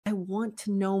I want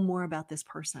to know more about this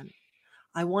person.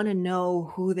 I want to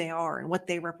know who they are and what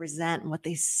they represent and what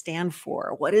they stand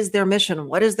for. What is their mission?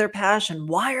 What is their passion?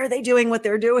 Why are they doing what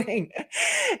they're doing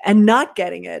and not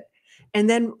getting it? And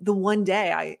then the one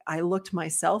day I looked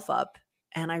myself up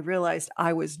and I realized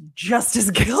I was just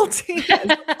as guilty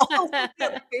as all of the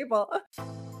other people.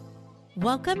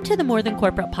 Welcome to the More Than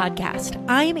Corporate podcast.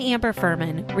 I'm Amber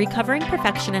Furman, recovering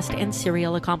perfectionist and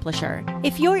serial accomplisher.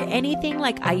 If you're anything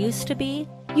like I used to be,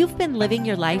 you've been living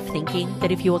your life thinking that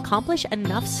if you accomplish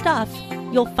enough stuff,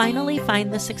 you'll finally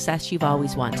find the success you've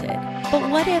always wanted.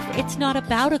 But what if it's not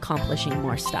about accomplishing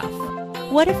more stuff?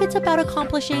 What if it's about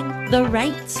accomplishing the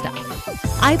right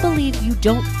stuff? I believe you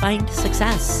don't find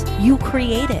success, you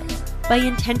create it by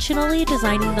intentionally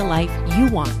designing the life you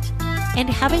want and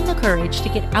having the courage to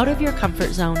get out of your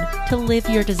comfort zone to live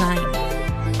your design.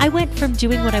 I went from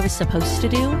doing what I was supposed to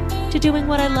do to doing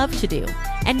what I love to do,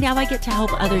 and now I get to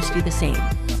help others do the same.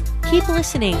 Keep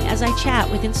listening as I chat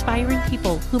with inspiring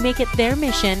people who make it their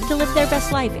mission to live their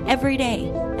best life every day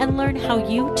and learn how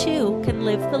you too can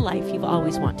live the life you've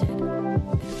always wanted.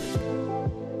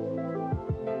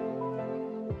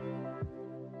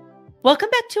 Welcome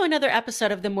back to another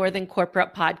episode of the More Than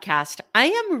Corporate podcast. I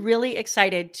am really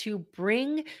excited to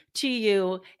bring to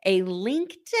you a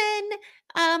LinkedIn.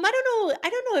 I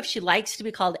don't know if she likes to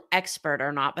be called expert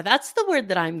or not, but that's the word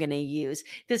that I'm going to use.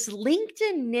 This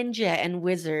LinkedIn ninja and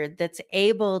wizard that's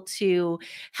able to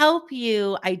help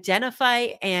you identify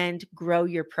and grow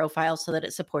your profile so that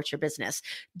it supports your business.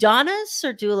 Donna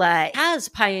Serdula has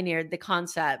pioneered the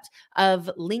concept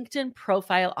of LinkedIn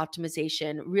profile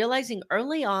optimization, realizing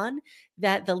early on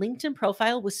that the LinkedIn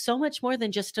profile was so much more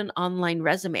than just an online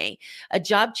resume. A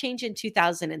job change in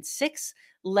 2006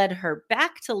 led her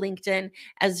back to LinkedIn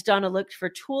as Donna looked for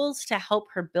tools to help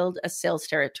her build a sales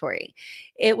territory.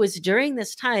 It was during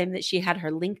this time that she had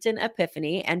her LinkedIn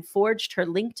epiphany and forged her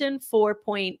LinkedIn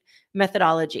 4-point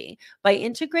methodology. By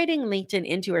integrating LinkedIn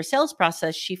into her sales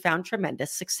process, she found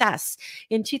tremendous success.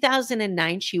 In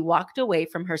 2009, she walked away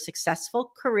from her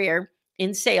successful career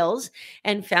in sales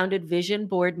and founded Vision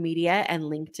Board Media and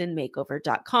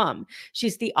LinkedInMakeover.com.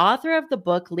 She's the author of the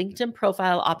book LinkedIn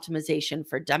Profile Optimization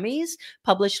for Dummies,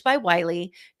 published by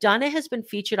Wiley. Donna has been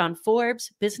featured on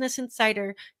Forbes, Business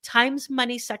Insider, Times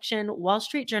Money Section, Wall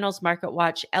Street Journal's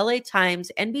MarketWatch, LA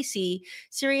Times, NBC,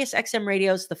 SiriusXM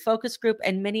Radio's The Focus Group,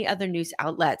 and many other news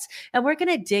outlets. And we're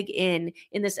going to dig in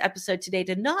this episode today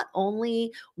to not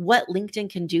only what LinkedIn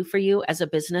can do for you as a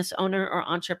business owner or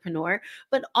entrepreneur,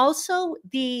 but also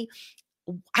the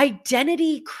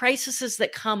identity crises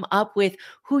that come up with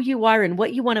who you are and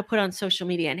what you want to put on social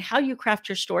media and how you craft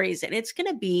your stories. And it's going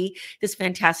to be this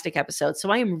fantastic episode.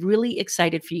 So I am really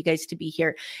excited for you guys to be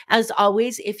here. As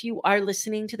always, if you are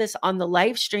listening to this on the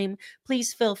live stream,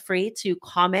 please feel free to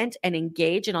comment and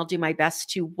engage, and I'll do my best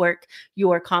to work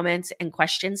your comments and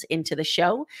questions into the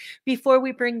show. Before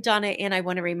we bring Donna in, I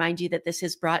want to remind you that this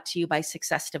is brought to you by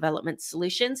Success Development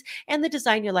Solutions and the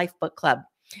Design Your Life Book Club.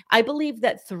 I believe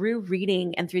that through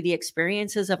reading and through the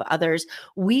experiences of others,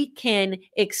 we can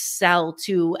excel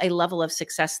to a level of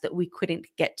success that we couldn't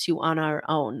get to on our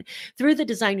own. Through the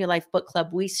Design Your Life Book Club,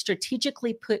 we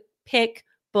strategically pick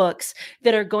books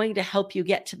that are going to help you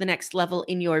get to the next level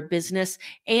in your business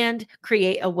and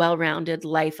create a well-rounded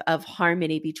life of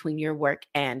harmony between your work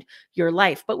and your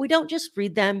life. But we don't just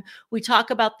read them, we talk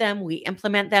about them, we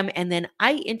implement them, and then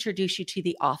I introduce you to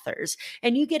the authors.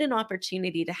 And you get an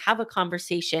opportunity to have a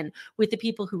conversation with the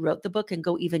people who wrote the book and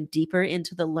go even deeper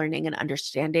into the learning and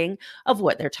understanding of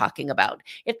what they're talking about.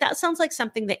 If that sounds like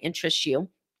something that interests you,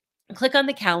 click on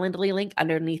the Calendly link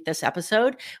underneath this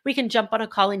episode. We can jump on a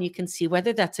call and you can see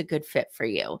whether that's a good fit for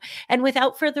you. And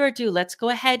without further ado, let's go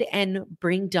ahead and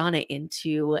bring Donna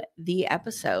into the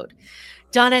episode.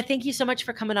 Donna, thank you so much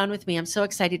for coming on with me. I'm so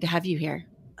excited to have you here.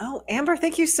 Oh, Amber,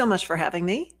 thank you so much for having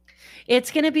me. It's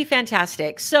going to be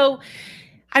fantastic. So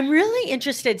I'm really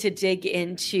interested to dig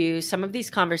into some of these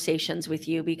conversations with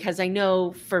you because I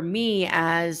know for me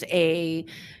as a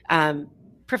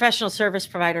professional service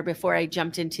provider before I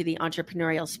jumped into the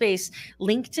entrepreneurial space,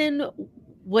 LinkedIn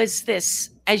was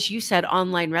this, as you said,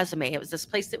 online resume. It was this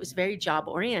place that was very job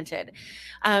oriented.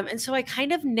 And so I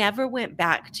kind of never went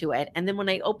back to it. And then when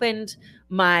I opened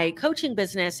my coaching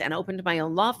business and opened my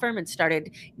own law firm and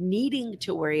started needing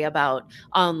to worry about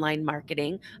online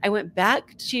marketing, I went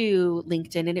back to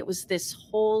LinkedIn and it was this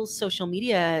whole social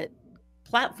media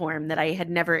platform that I had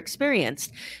never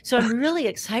experienced. So I'm really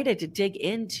excited to dig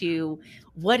into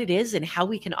what it is and how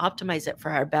we can optimize it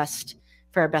for our best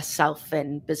for our best self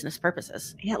and business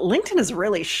purposes. Yeah, LinkedIn has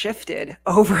really shifted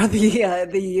over the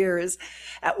years.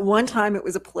 At one time, it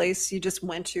was a place you just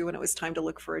went to when it was time to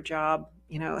look for a job.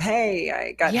 Hey,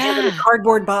 I got handed a Yeah.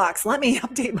 cardboard box. Let me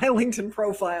update my LinkedIn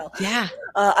profile. Yeah.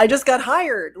 I just got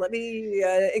hired. Let me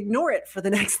ignore it for the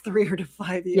next 3 or to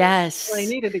 5 years. Yes. I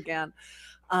need it again.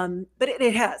 But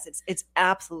it has. It's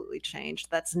absolutely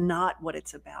changed. That's not what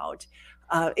it's about.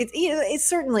 It's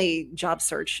certainly job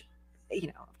search.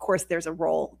 Of course, there's a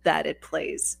role that it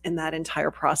plays in that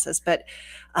entire process, but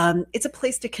it's a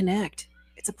place to connect.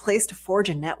 It's a place to forge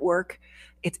a network.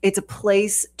 It's a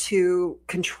place to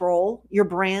control your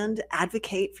brand,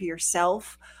 advocate for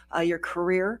yourself, your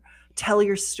career, tell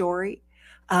your story.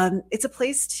 It's a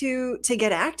place to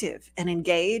get active and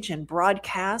engage and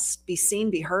broadcast, be seen,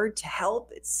 be heard, to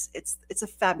help. It's a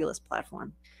fabulous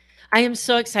platform. I am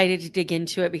so excited to dig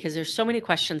into it because there's so many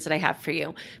questions that I have for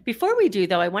you. Before we do,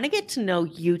 though, I want to get to know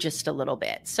you just a little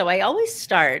bit. So I always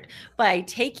start by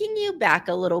taking you back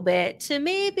a little bit to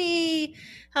maybe,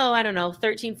 I don't know,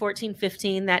 13, 14,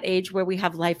 15, that age where we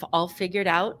have life all figured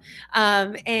out.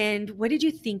 And what did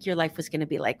you think your life was going to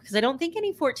be like? Because I don't think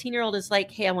any 14-year-old is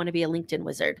like, hey, I want to be a LinkedIn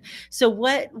wizard. So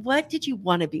what did you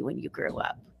want to be when you grew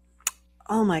up?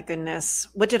 Oh my goodness.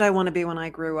 What did I want to be when I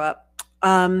grew up?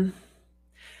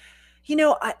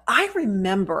 I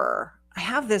remember I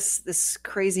have this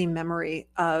crazy memory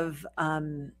of I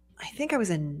think I was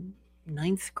in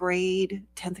ninth grade,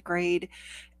 10th grade,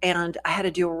 and I had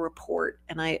to do a report,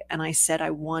 and I said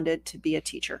I wanted to be a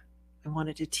teacher. I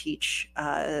wanted to teach.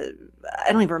 I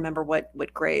don't even remember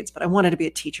what grades, but I wanted to be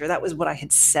a teacher. That was what I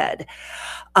had said.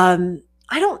 I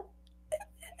don't.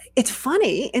 It's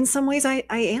funny in some ways. I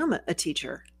am a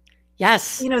teacher.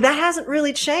 Yes. That hasn't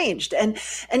really changed. And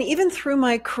even through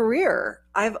my career,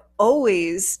 I've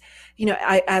always,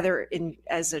 I either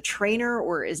as a trainer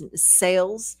or in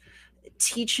sales,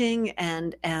 teaching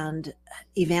and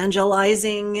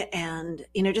evangelizing and,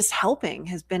 just helping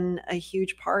has been a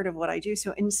huge part of what I do.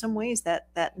 So in some ways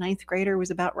that ninth grader was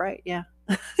about right. Yeah.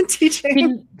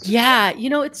 Teaching. Yeah.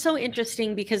 It's so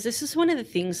interesting because this is one of the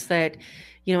things that,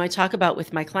 I talk about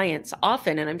with my clients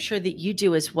often, and I'm sure that you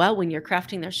do as well when you're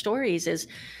crafting their stories, is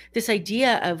this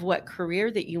idea of what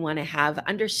career that you want to have,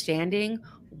 understanding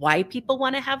why people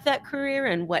want to have that career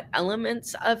and what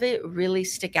elements of it really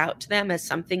stick out to them as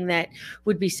something that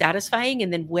would be satisfying.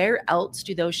 And then where else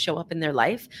do those show up in their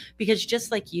life? Because just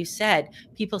like you said,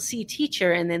 people see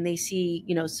teacher and then they see,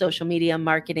 social media,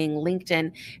 marketing,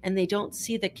 LinkedIn, and they don't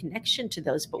see the connection to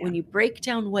those. But when you break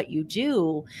down what you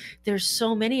do, there's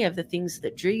so many of the things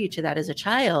that drew you to that as a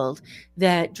child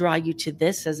that draw you to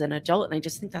this as an adult. And I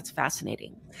just think that's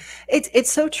fascinating.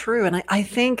 It's so true. And I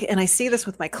think, and I see this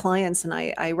with my clients, and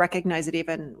I recognize it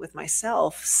even with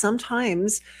myself.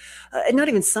 Sometimes, and not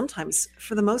even sometimes,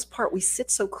 for the most part, we sit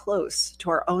so close to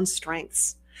our own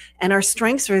strengths. And our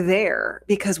strengths are there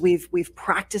because we've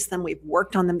practiced them, we've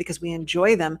worked on them because we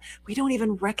enjoy them. We don't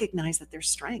even recognize that they're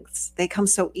strengths. They come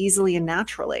so easily and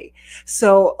naturally.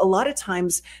 So a lot of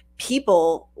times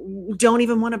people don't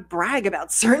even want to brag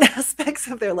about certain aspects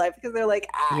of their life because they're like,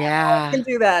 I can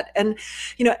do that. And,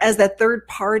 as that third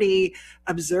party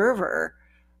observer,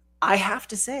 I have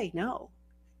to say, no,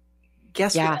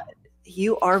 guess what?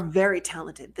 You are very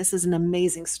talented. This is an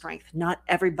amazing strength. Not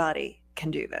everybody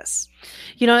can do this.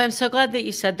 I'm so glad that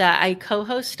you said that. I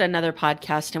co-host another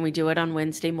podcast and we do it on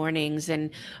Wednesday mornings.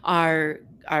 And our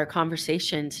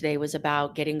conversation today was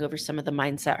about getting over some of the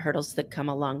mindset hurdles that come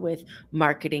along with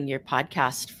marketing your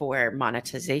podcast for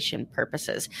monetization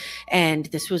purposes. And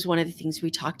this was one of the things we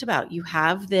talked about. You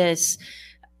have this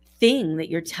thing that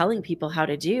you're telling people how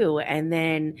to do. And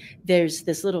then there's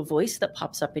this little voice that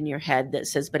pops up in your head that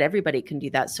says, but everybody can do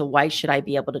that. So why should I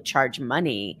be able to charge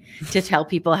money to tell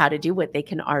people how to do what they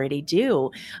can already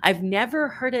do? I've never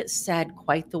heard it said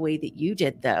quite the way that you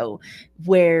did, though,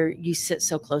 where you sit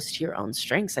so close to your own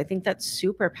strengths. I think that's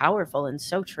super powerful and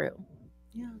so true.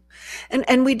 Yeah.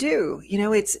 And we do,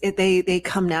 they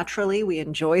come naturally. We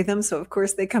enjoy them. So of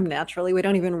course they come naturally. We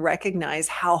don't even recognize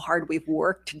how hard we've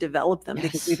worked to develop them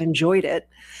because we've enjoyed it.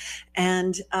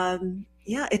 And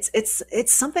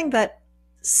it's something that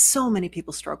so many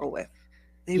people struggle with.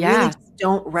 They really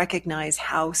don't recognize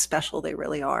how special they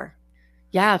really are.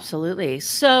 Yeah, absolutely.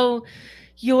 So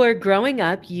you're growing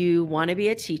up, you want to be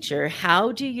a teacher.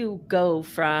 How do you go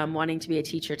from wanting to be a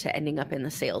teacher to ending up in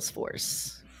the sales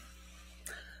force?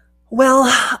 Well,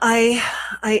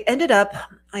 I ended up,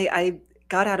 I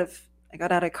got out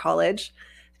of college,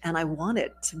 and I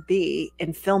wanted to be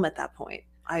in film at that point.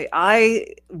 I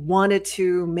wanted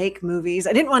to make movies.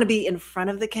 I didn't want to be in front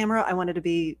of the camera. I wanted to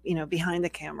be, behind the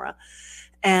camera.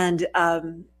 And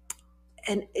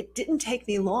and it didn't take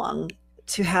me long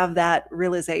to have that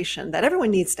realization that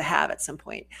everyone needs to have at some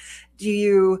point. Do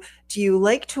you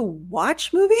like to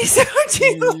watch movies or do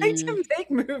you like Mm, to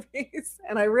make movies?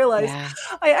 And I realized yeah.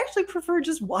 I actually prefer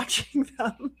just watching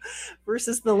them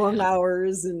versus the long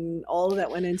hours and all that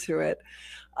went into it.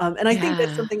 And I think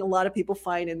that's Yeah. something a lot of people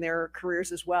find in their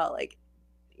careers as well. Like,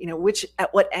 which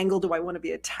at what angle do I want to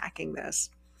be attacking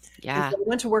this? And Yeah. so I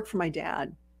went to work for my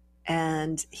dad,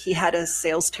 and he had a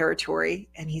sales territory,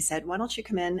 and he said, "Why don't you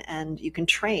come in and you can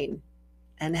train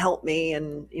and help me?"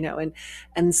 And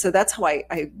and so that's how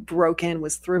I broke in,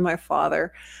 was through my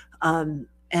father.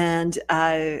 And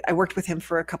I worked with him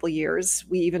for a couple years.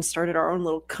 We even started our own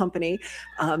little company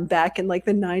back in like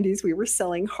the 90s. We were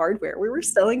selling hardware. We were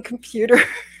selling computers.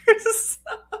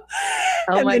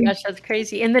 Oh And my then gosh, that's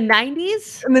crazy. In the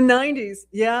 90s? in the 90s,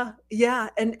 yeah, yeah,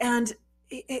 and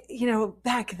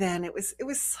back then it was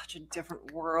such a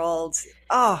different world.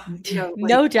 Oh, like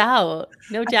No doubt.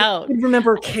 No I doubt. could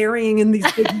remember carrying in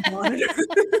these big monitors.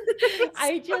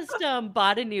 I just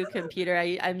bought a new computer.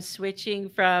 I'm switching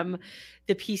from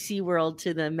the PC world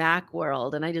to the Mac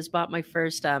world, and I just bought my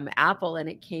first Apple, and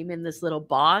it came in this little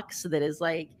box that is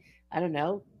like, I don't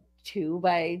know, 2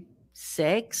 by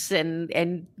 6,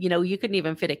 and you couldn't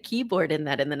even fit a keyboard in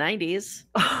that in the 90s.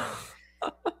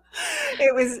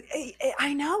 It was,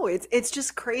 I know, it's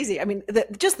just crazy. I mean,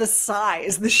 just the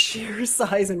size, the sheer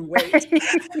size and weight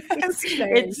has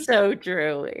changed. It's so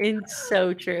true. It's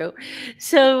so true.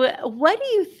 So, what do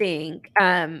you think?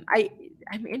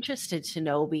 I'm interested to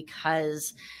know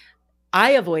because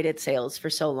I avoided sales for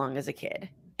so long as a kid.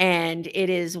 And it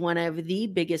is one of the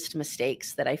biggest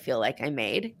mistakes that I feel like I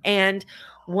made. And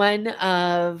one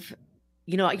of,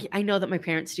 I know that my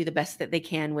parents do the best that they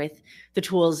can with the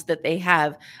tools that they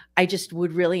have. I just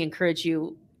would really encourage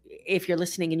you, if you're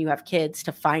listening and you have kids,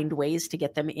 to find ways to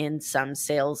get them in some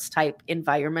sales type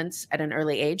environments at an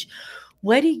early age.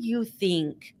 What do you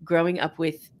think growing up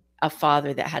with a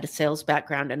father that had a sales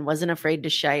background and wasn't afraid to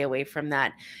shy away from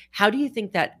that? How do you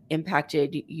think that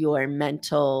impacted your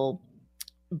mental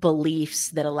beliefs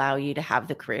that allow you to have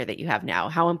the career that you have now?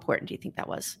 How important do you think that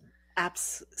was?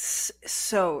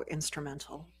 So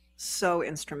instrumental, so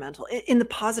instrumental in the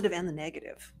positive and the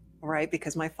negative, right?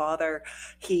 Because my father,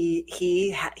 he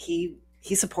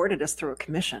supported us through a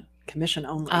commission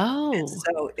only, and Oh,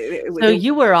 so so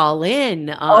you were all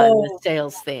in on the oh,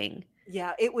 sales thing.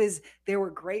 yeah, there were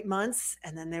great months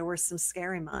and then there were some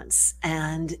scary months.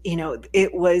 And,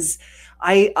 it was,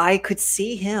 I could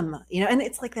see him, and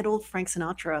it's like that old Frank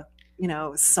Sinatra,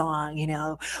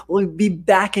 song, we'll be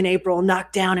back in April,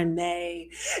 knocked down in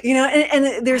May,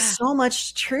 and there's Yeah. so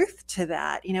much truth to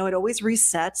that. It always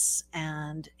resets,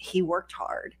 and he worked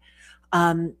hard.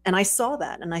 And I saw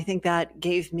that, and I think that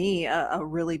gave me a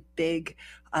really big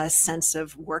sense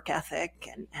of work ethic,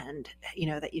 and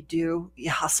that you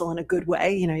hustle in a good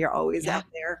way. You're always Yeah. out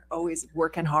there, always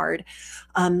working hard.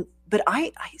 But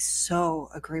I so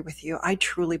agree with you. I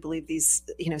truly believe these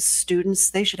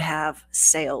students, they should have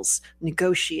sales,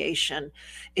 negotiation.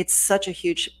 It's such a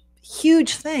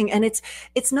huge thing, and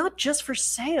it's not just for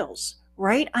sales,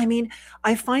 right? I mean,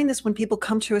 I find this when people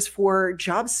come to us for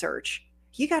job search.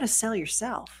 You got to sell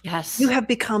yourself. You Yes. have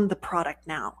become the product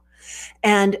now.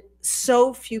 And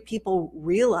so few people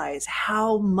realize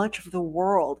how much of the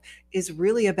world is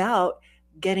really about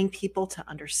getting people to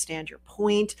understand your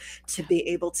point, to be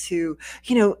able to,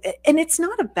 and it's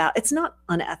not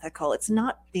unethical, it's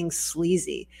not being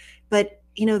sleazy, but,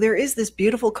 there is this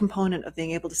beautiful component of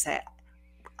being able to say,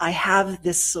 I have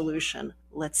this solution.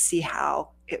 Let's see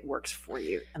how it works for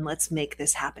you, and let's make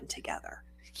this happen together.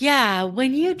 Yeah,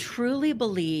 when you truly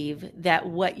believe that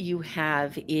what you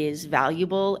have is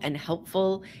valuable and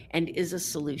helpful and is a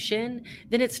solution,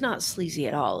 then it's not sleazy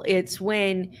at all. It's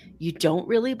when you don't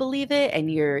really believe it and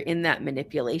you're in that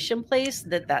manipulation place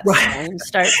that Right. stone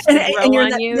starts And to and grow you're in on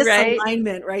that you, right?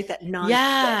 misalignment, right? That Yeah,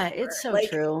 non-fit, it's so like,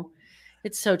 true.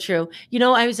 It's so true.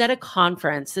 I was at a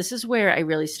conference. This is where I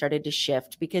really started to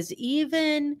shift because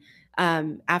even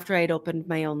after I had opened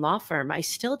my own law firm, I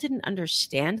still didn't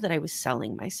understand that I was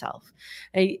selling myself.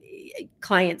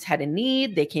 Clients had a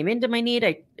need. They came into my need.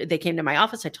 They came to my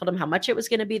office. I told them how much it was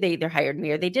going to be. They either hired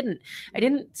me or they didn't. I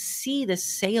didn't see the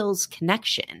sales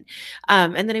connection.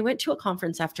 And then I went to a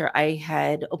conference after I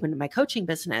had opened my coaching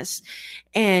business,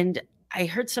 and I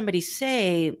heard somebody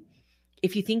say,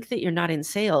 if you think that you're not in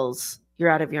sales, you're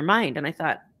out of your mind. And I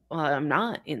thought, well, I'm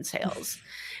not in sales.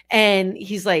 And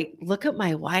he's like, look at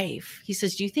my wife. He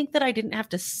says, do you think that I didn't have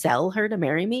to sell her to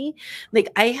marry me? Like,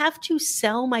 I have to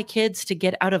sell my kids to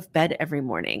get out of bed every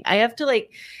morning. I have to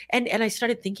and I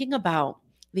started thinking about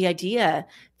the idea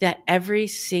that every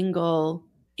single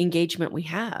engagement we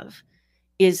have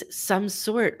is some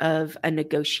sort of a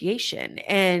negotiation.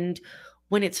 And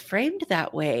when it's framed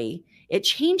that way, it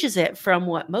changes it from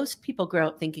what most people grow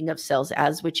up thinking of sales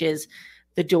as, which is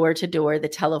the door to door, the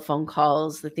telephone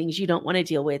calls, the things you don't want to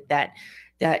deal with, that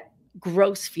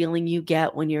gross feeling you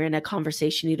get when you're in a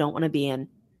conversation you don't want to be in,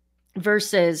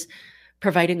 versus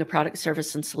providing a product,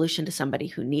 service, and solution to somebody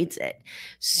who needs it.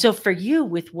 So for you,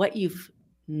 with what you've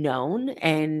known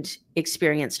and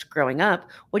experienced growing up,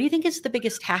 what do you think is the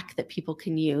biggest hack that people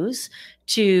can use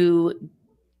to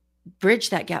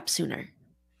bridge that gap sooner?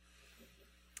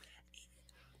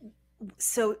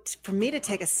 So for me to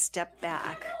take a step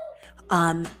back,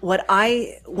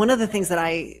 one of the things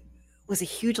that was a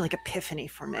huge like epiphany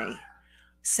for me.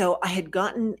 So I had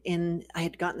gotten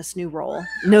this new role.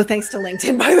 No thanks to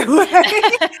LinkedIn, by the way.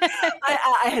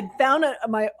 I had found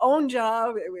my own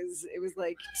job. It was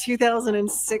like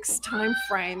 2006 time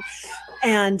frame,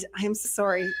 and I'm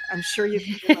sorry. I'm sure you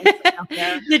can out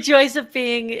there. The joys of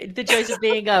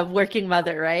being a working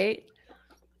mother, right?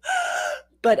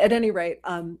 But at any rate,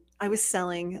 I was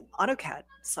selling AutoCAD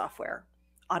software,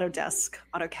 Autodesk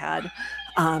AutoCAD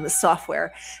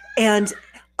software, and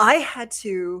I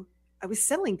was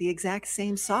selling the exact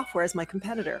same software as my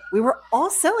competitor. We were all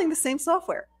selling the same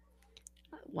software.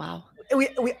 Wow.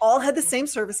 We all had the same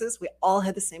services. We all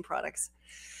had the same products.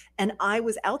 And I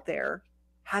was out there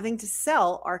having to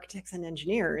sell architects and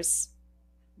engineers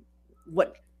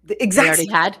what the exact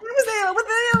already had.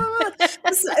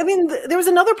 I mean, there was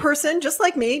another person just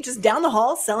like me, just down the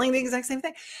hall selling the exact same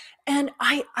thing. And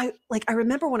I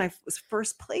remember when I was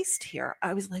first placed here,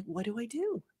 I was like, what do I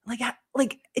do? Like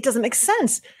it doesn't make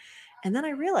sense. And then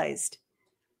I realized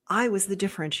I was the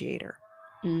differentiator.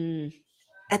 Mm.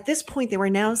 At this point, they were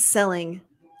now selling,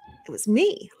 it was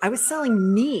me. I was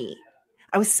selling me.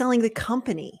 I was selling the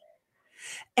company.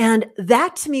 And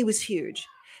that to me was huge.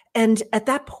 And at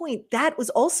that point, that was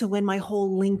also when my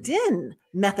whole LinkedIn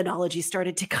methodology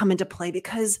started to come into play,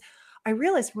 because I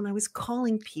realized when I was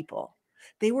calling people,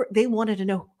 they wanted to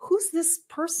know, who's this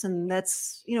person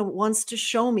that's, wants to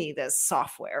show me this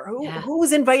software?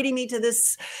 Who's inviting me to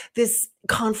this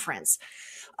conference?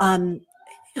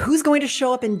 Who's going to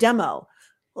show up in demo?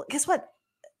 Well, guess what?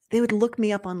 They would look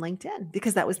me up on LinkedIn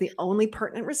because that was the only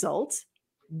pertinent result.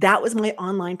 That was my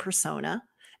online persona.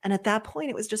 And at that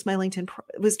point, it was just my LinkedIn,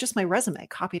 it was just my resume,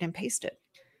 copied and pasted.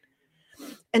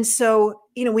 And so,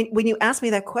 when you ask me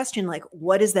that question, like,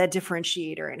 what is that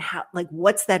differentiator and how, like,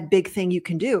 what's that big thing you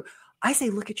can do? I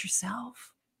say, look at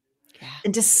yourself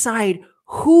and decide,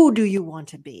 who do you want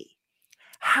to be?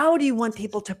 How do you want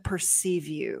people to perceive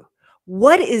you?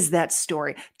 What is that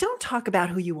story? Don't talk about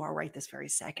who you are right this very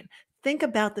second. Think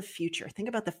about the future. Think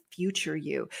about the future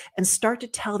you, and start to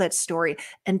tell that story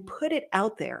and put it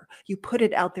out there. You put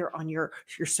it out there on your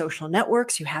social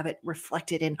networks. You have it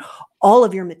reflected in all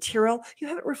of your material. You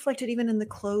have it reflected even in the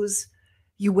clothes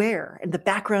you wear and the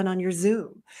background on your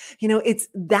Zoom. You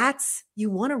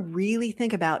want to really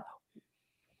think about,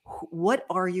 what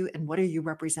are you and what are you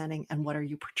representing and what are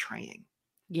you portraying?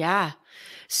 Yeah.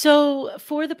 So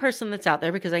for the person that's out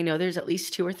there, because I know there's at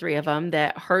least 2 or 3 of them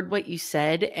that heard what you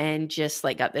said and just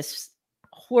like got this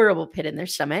horrible pit in their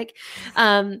stomach.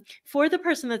 For the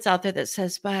person that's out there that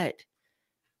says, but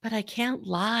I can't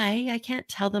lie. I can't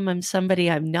tell them I'm somebody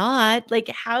I'm not. Like,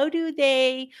 how do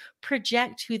they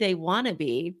project who they want to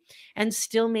be and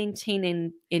still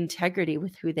maintain integrity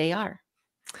with who they are?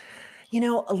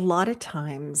 A lot of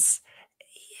times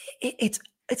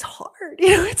it's hard.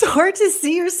 It's hard to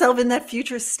see yourself in that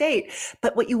future state.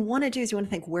 But what you want to do is you want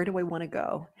to think, where do I want to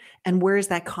go? And where is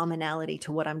that commonality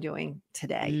to what I'm doing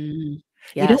today?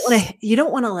 Yes. You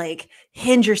don't want to like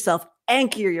hinge yourself,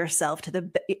 anchor yourself to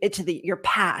your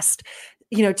past,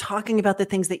 talking about the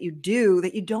things that you do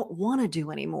that you don't want to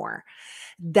do anymore.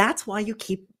 That's why you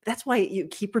keep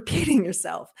repeating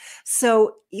yourself.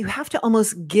 So you have to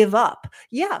almost give up.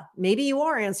 Yeah, maybe you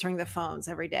are answering the phones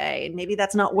every day, and maybe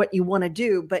that's not what you want to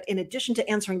do. But in addition to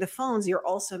answering the phones, you're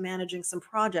also managing some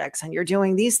projects, and you're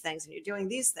doing these things, and you're doing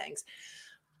these things.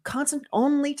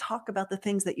 Only talk about the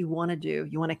things that you want to do.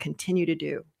 You want to continue to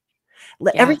do.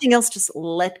 Everything else, just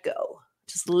let go.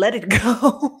 Just let it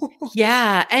go.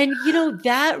 Yeah. And,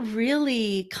 that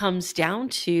really comes down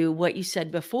to what you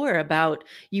said before about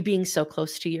you being so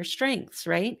close to your strengths,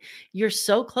 right? You're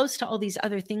so close to all these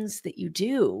other things that you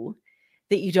do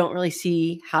that you don't really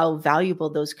see how valuable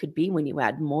those could be when you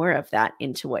add more of that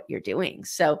into what you're doing.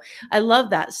 So I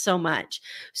love that so much.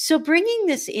 So bringing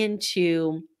this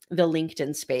into the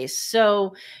LinkedIn space.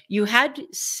 So you had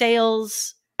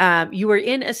sales you were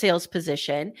in a sales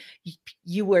position.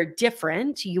 You were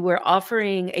different. You were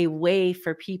offering a way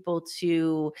for people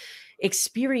to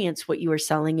experience what you were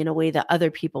selling in a way that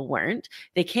other people weren't.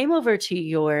 They came over to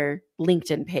your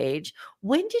LinkedIn page.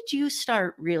 When did you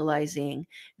start realizing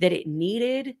that it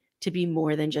needed to be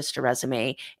more than just a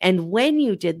resume? And when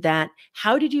you did that,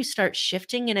 how did you start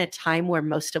shifting in a time where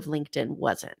most of LinkedIn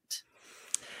wasn't?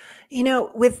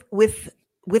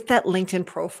 With that LinkedIn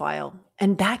profile,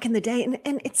 and back in the day,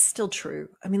 and it's still true.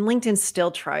 I mean, LinkedIn still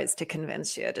tries to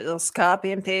convince you to just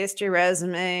copy and paste your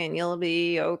resume and you'll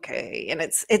be okay. And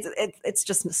it's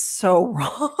just so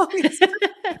wrong. It's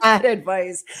bad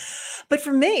advice. But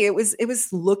for me, it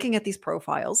was looking at these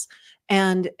profiles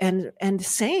and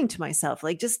saying to myself,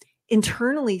 like, just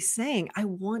internally saying, I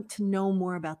want to know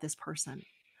more about this person.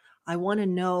 I want to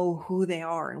know who they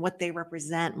are and what they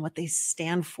represent and what they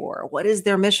stand for. What is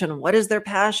their mission? What is their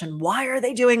passion? Why are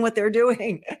they doing what they're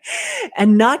doing?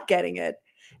 And not getting it.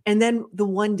 And then the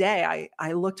one day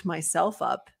I looked myself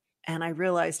up and I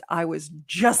realized I was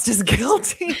just as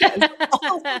guilty as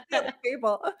all of the other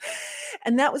people.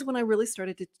 And that was when I really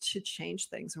started to change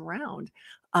things around.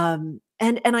 And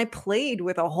I played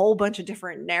with a whole bunch of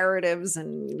different narratives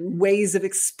and ways of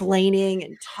explaining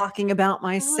and talking about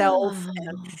myself.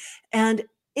 Oh. And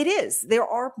it is. There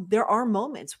are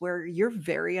moments where you're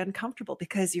very uncomfortable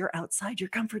because you're outside your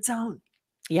comfort zone.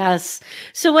 Yes.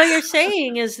 So what you're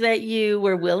saying is that you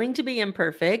were willing to be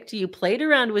imperfect. You played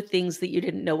around with things that you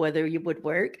didn't know whether you would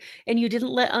work, and you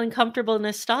didn't let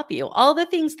uncomfortableness stop you. All the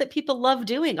things that people love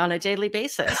doing on a daily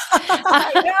basis.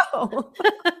 I know.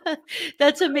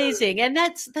 That's amazing. And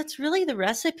that's really the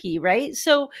recipe, right?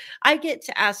 So I get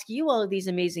to ask you all of these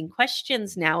amazing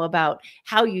questions now about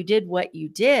how you did what you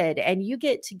did, and you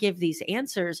get to give these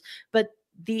answers, but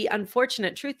the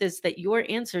unfortunate truth is that your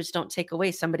answers don't take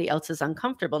away somebody else's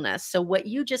uncomfortableness. So what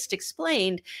you just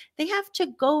explained, they have to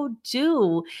go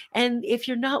do. And if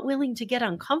you're not willing to get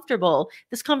uncomfortable,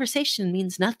 this conversation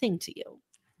means nothing to you.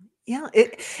 Yeah,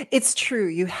 it's true.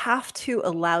 You have to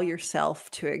allow yourself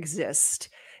to exist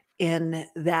in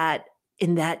that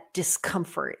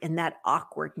discomfort, in that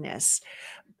awkwardness.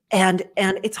 And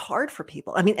it's hard for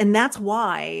people. I mean, and that's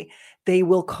why they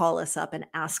will call us up and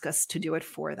ask us to do it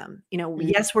for them.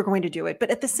 Mm, Yes, we're going to do it,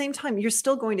 but at the same time, you're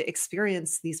still going to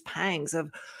experience these pangs of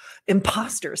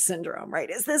imposter syndrome, right?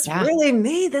 Is this yeah. really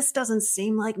me? This doesn't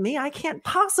seem like me. I can't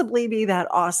possibly be that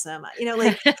awesome.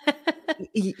 Like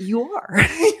you are.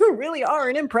 You really are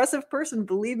an impressive person.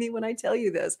 Believe me when I tell you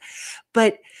this.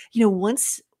 But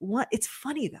once what it's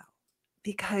funny though,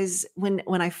 because when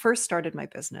I first started my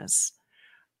business,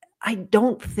 I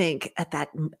don't think at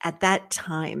that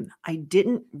time I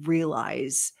didn't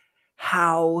realize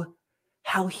how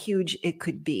how huge it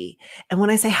could be. And when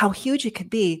I say how huge it could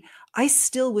be, I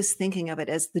still was thinking of it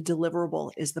as the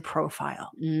deliverable is the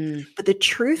profile. Mm, But the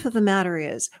truth of the matter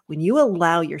is, when you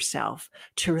allow yourself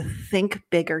to think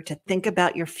bigger, to think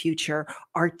about your future,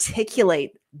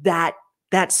 articulate that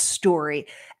story,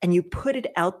 and you put it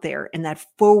out there in that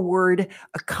forward,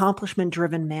 accomplishment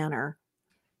driven manner,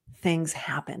 things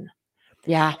happen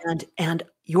yeah. and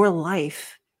your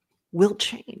life will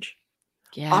change.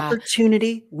 Yeah.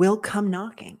 Opportunity will come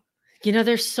knocking.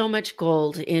 There's so much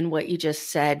gold in what you just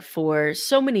said for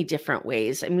so many different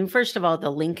ways. I mean, first of all,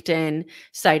 the LinkedIn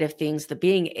side of things, the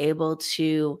being able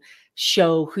to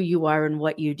show who you are and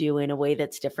what you do in a way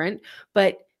that's different.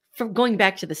 But from going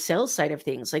back to the sales side of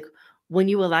things, like when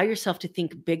you allow yourself to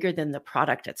think bigger than the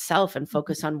product itself and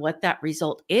focus on what that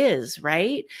result is,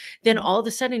 right? Then Mhm. all of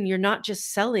a sudden you're not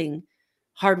just selling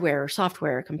hardware or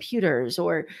software or computers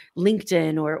or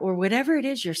LinkedIn or whatever it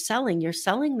is you're selling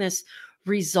this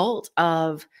result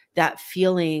of that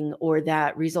feeling or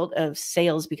that result of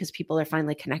sales because people are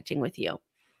finally connecting with you.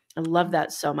 I love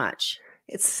that so much.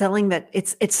 It's selling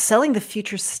the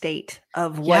future state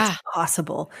of what's Yeah,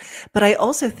 possible. But I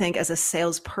also think as a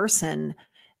salesperson,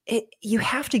 you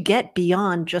have to get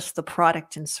beyond just the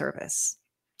product and service,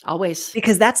 always.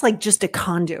 because that's like just a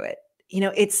conduit.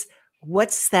 It's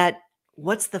what's that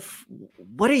what's the f-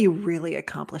 what are you really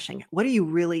accomplishing? What are you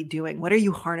really doing? What are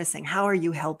you harnessing? How are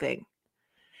you helping?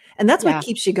 And that's what Yeah.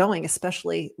 keeps you going,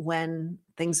 especially when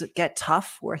things get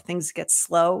tough or things get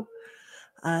slow.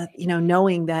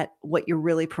 Knowing that what you're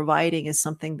really providing is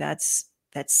something that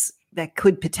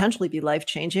could potentially be life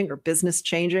changing or business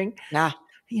changing. Yeah.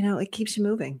 It keeps you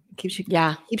moving. It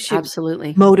Yeah. keeps you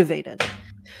Absolutely. motivated.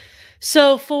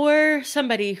 So for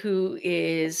somebody who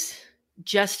is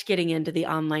just getting into the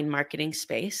online marketing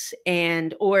space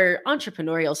or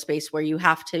entrepreneurial space where you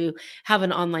have to have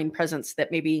an online presence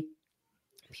that maybe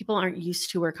people aren't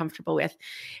used to or comfortable with.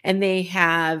 And they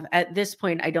have, at this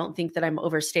point, I don't think that I'm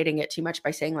overstating it too much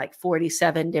by saying like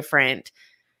 47 different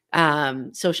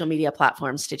social media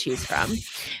platforms to choose from.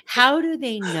 How do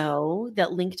they know that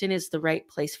LinkedIn is the right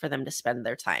place for them to spend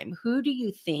their time? Who do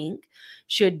you think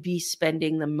should be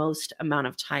spending the most amount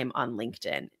of time on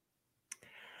LinkedIn?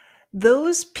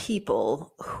 Those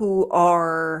people who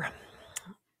are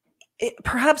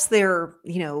perhaps they're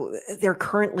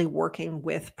currently working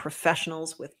with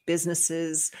professionals, with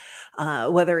businesses,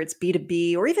 whether it's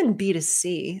B2B or even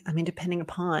B2C. I mean, depending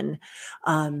upon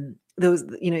those,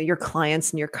 your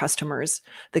clients and your customers,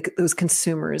 those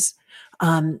consumers.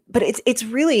 But it's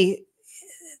really,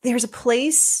 there's a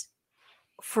place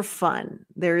for fun.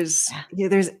 There's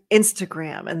there's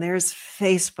Instagram and there's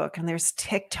Facebook and there's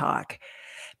TikTok.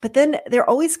 But then there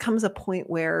always comes a point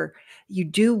where you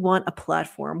do want a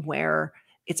platform where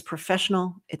it's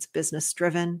professional, it's business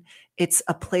driven, it's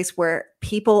a place where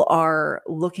people are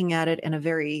looking at it in a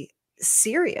very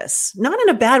serious, not in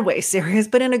a bad way serious,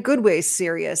 but in a good way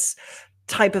serious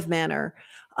type of manner,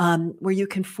 where you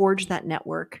can forge that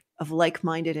network of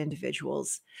like-minded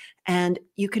individuals and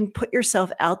you can put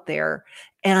yourself out there,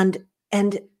 and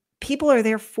people are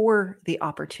there for the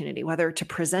opportunity, whether to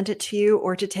present it to you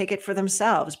or to take it for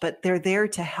themselves, but they're there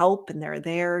to help and they're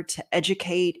there to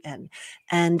educate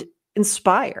and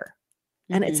inspire.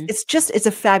 And it's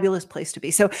a fabulous place to be.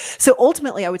 So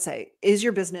ultimately I would say, is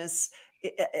your business,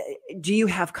 do you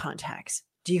have contacts?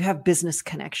 Do you have business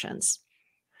connections?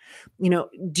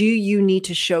 Do you need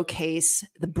to showcase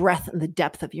the breadth and the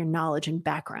depth of your knowledge and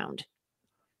background?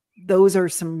 Those are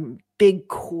some big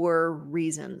core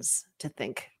reasons to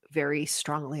think very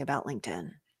strongly about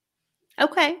LinkedIn.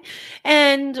 Okay.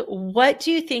 And what do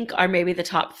you think are maybe the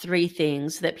top 3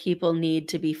 things that people need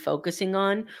to be focusing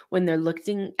on when they're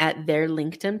looking at their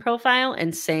LinkedIn profile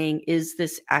and saying, is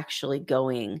this actually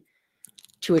going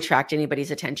to attract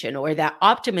anybody's attention? Or that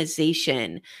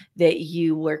optimization that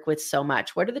you work with so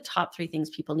much? What are the top 3 things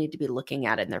people need to be looking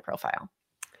at in their profile?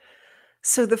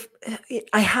 So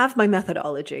I have my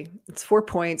methodology. It's 4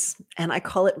 points, and I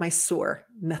call it my SOAR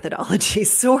methodology.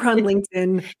 SOAR on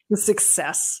LinkedIn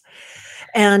success,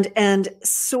 and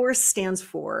SOAR stands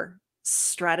for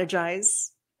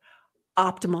strategize,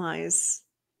 optimize,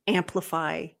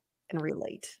 amplify, and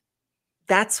relate.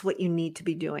 That's what you need to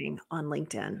be doing on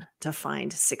LinkedIn to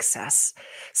find success.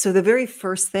 So the very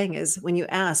first thing is, when you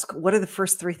ask, what are the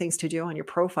first 3 things to do on your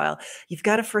profile? You've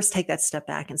got to first take that step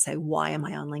back and say, why am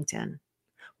I on LinkedIn?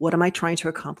 What am I trying to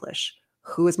accomplish?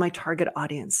 Who is my target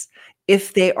audience?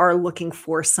 If they are looking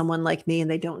for someone like me and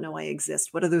they don't know I exist,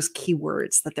 what are those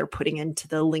keywords that they're putting into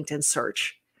the LinkedIn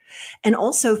search? And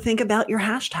also think about your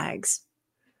hashtags.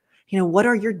 What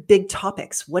are your big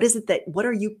topics? What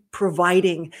are you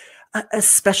providing a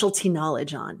specialty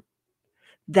knowledge on?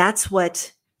 That's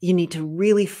what you need to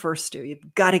really first do.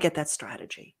 You've got to get that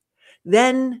strategy.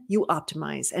 Then you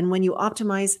optimize. And when you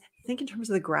optimize, think in terms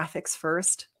of the graphics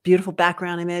first. Beautiful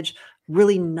background image,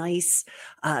 really nice,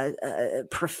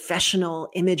 professional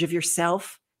image of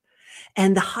yourself,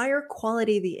 and the higher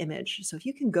quality of the image. So if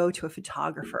you can go to a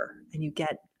photographer and you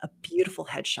get a beautiful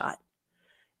headshot,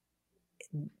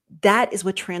 that is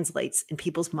what translates in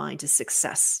people's mind to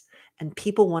success. And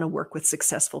people want to work with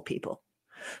successful people.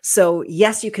 So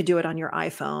yes, you could do it on your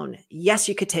iPhone. Yes,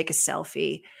 you could take a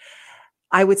selfie.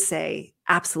 I would say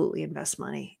absolutely invest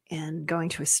money in going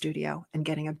to a studio and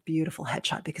getting a beautiful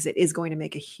headshot, because it is going to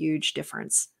make a huge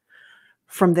difference.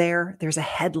 From there, there's a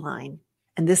headline,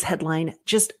 and this headline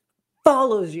just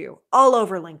follows you all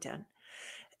over LinkedIn.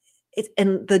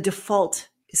 And the default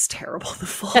is terrible.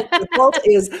 The default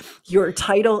is your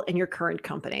title and your current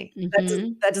company.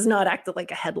 That does not act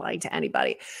like a headline to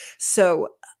anybody. So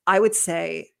I would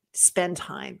say spend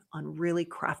time on really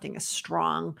crafting a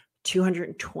strong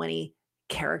 220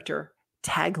 character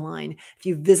tagline. If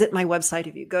you visit my website,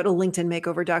 if you go to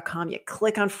linkedinmakeover.com, you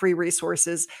click on free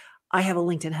resources, I have a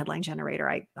LinkedIn headline generator.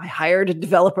 I hired a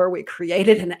developer. We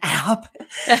created an app.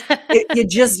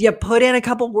 You put in a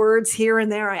couple words here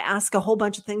and there. I ask a whole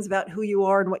bunch of things about who you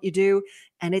are and what you do,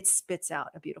 and it spits out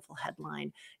a beautiful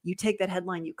headline. You take that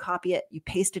headline, you copy it, you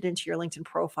paste it into your LinkedIn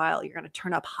profile. You're going to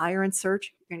turn up higher in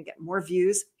search. You're going to get more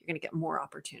views. You're going to get more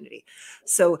opportunity.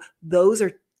 So those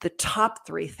are the top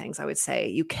 3 things I would say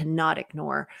you cannot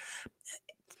ignore.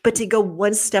 But to go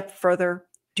one step further,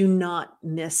 do not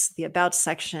miss the about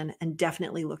section, and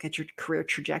definitely look at your career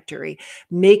trajectory,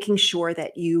 making sure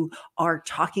that you are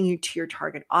talking to your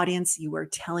target audience. You are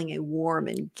telling a warm,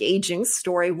 engaging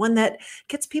story, one that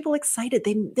gets people excited.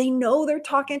 They know they're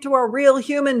talking to a real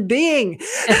human being.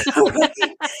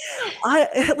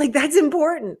 Like that's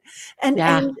important.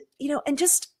 And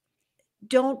just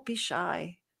don't be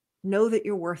shy. Know that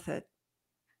you're worth it.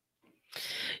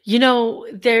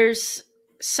 There's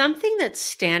something that's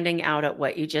standing out at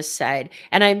what you just said.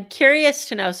 And I'm curious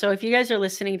to know. So if you guys are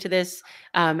listening to this,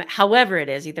 however it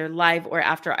is, either live or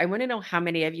after, I want to know how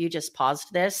many of you just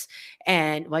paused this.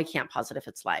 And well, I can't pause it if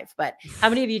it's live, but how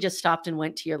many of you just stopped and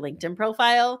went to your LinkedIn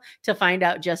profile to find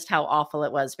out just how awful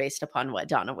it was based upon what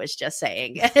Donna was just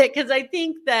saying? Because I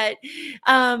think that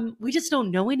we just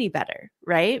don't know any better,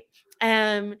 right?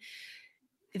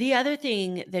 The other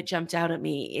thing that jumped out at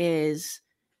me is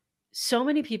so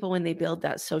many people, when they build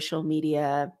that social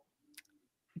media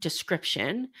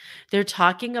description, they're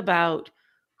talking about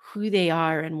who they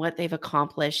are and what they've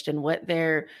accomplished and what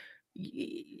their,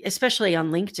 especially on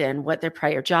LinkedIn, what their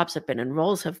prior jobs have been and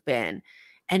roles have been.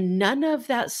 And none of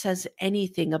that says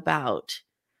anything about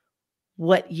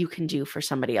what you can do for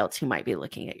somebody else who might be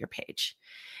looking at your page.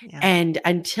 Yeah. And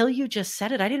until you just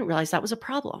said it, I didn't realize that was a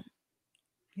problem.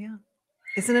 Yeah.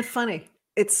 Isn't it funny?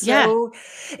 It's Yeah. so,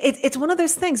 it's one of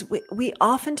those things. We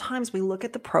oftentimes we look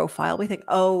at the profile, we think,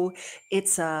 oh,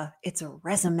 it's a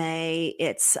resume,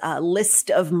 it's a list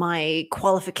of my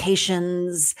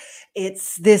qualifications,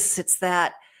 it's this, it's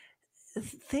that.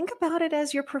 Think about it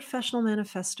as your professional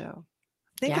manifesto.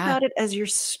 Think Yeah. about it as your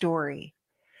story.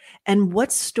 And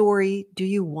what story do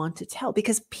you want to tell?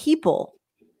 Because people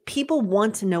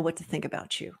want to know what to think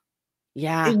about you. They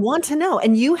Yeah. want to know,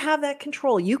 and you have that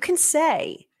control. You can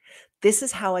say, this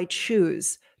is how I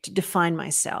choose to define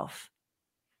myself.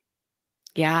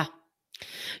 Yeah.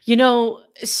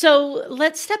 So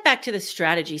let's step back to the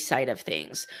strategy side of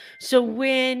things. So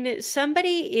when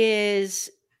somebody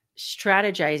is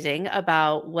strategizing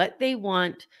about what they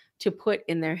want to put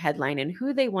in their headline and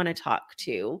who they want to talk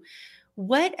to,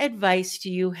 what advice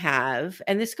do you have?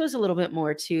 And this goes a little bit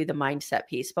more to the mindset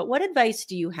piece, but what advice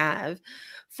do you have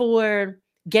for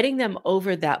getting them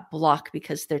over that block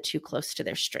because they're too close to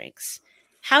their strengths?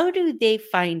 How do they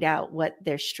find out what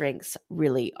their strengths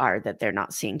really are that they're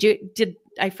not seeing? Did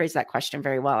I phrase that question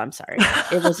very well? I'm sorry.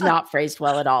 It was not phrased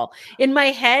well at all. In my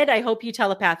head, I hope you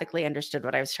telepathically understood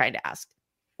what I was trying to ask.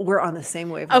 We're on the same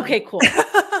wavelength. Okay, cool.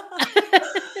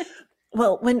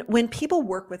 Well, when people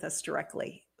work with us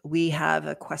directly, we have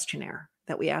a questionnaire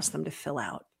that we ask them to fill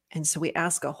out. And so we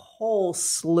ask a whole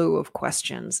slew of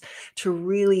questions to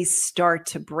really start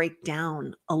to break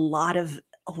down a lot of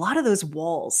those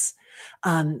walls.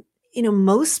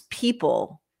 Most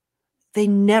people, they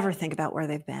never think about where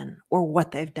they've been or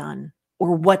what they've done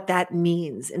or what that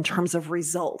means in terms of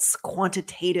results,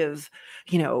 quantitative,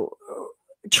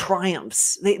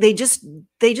 triumphs. They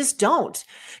just don't.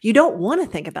 You don't want to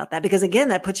think about that because again,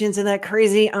 that puts you into that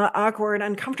crazy, awkward,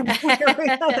 uncomfortable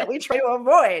area that we try to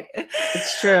avoid.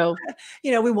 It's true.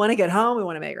 We want to get home. We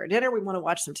want to make our dinner. We want to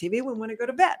watch some TV. We want to go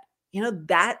to bed.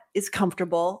 That is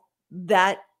comfortable.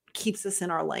 That keeps us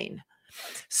in our lane.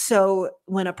 So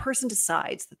when a person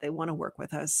decides that they want to work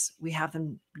with us, we have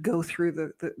them go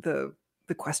through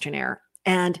the questionnaire,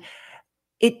 and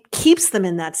it keeps them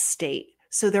in that state.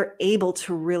 So they're able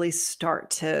to really start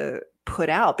to put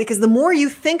out, because the more you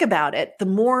think about it, the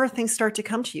more things start to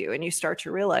come to you and you start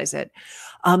to realize it.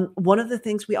 One of the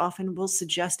things we often will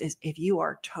suggest is if you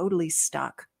are totally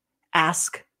stuck,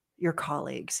 ask your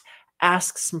colleagues,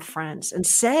 ask some friends and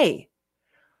say,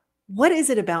 what is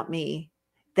it about me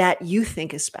that you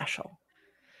think is special?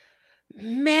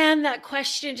 Man, that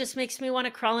question just makes me want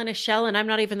to crawl in a shell, and I'm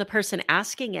not even the person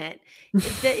asking it.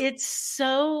 It's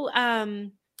so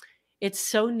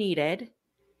needed,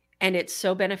 and it's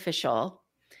so beneficial,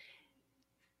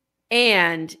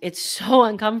 and it's so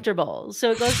uncomfortable.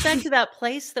 So it goes back to that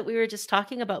place that we were just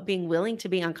talking about, being willing to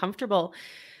be uncomfortable.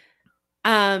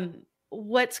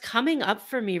 What's coming up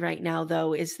for me right now,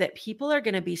 though, is that people are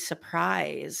going to be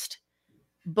surprised,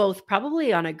 both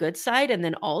probably on a good side and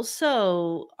then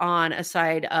also on a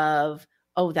side of,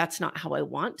 oh, that's not how I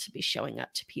want to be showing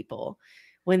up to people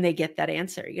when they get that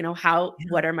answer.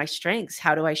 What are my strengths?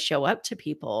 How do I show up to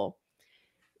people?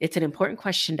 It's an important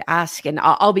question to ask. And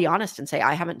I'll be honest and say,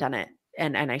 I haven't done it.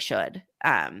 And I should.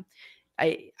 I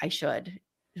should.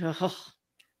 I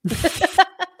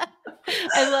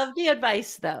love the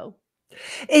advice though.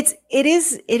 It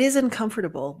is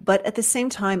uncomfortable, but at the same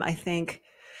time, I think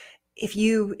if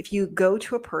you go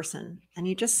to a person and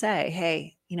you just say,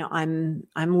 hey, I'm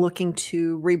looking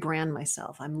to rebrand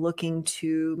myself. I'm looking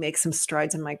to make some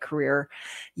strides in my career.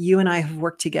 You and I have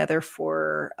worked together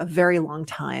for a very long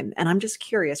time. And I'm just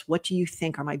curious, what do you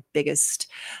think are my biggest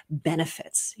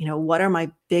benefits? What are my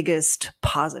biggest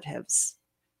positives?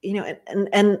 And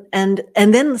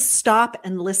then stop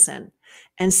and listen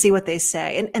and see what they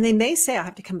say. And they may say, I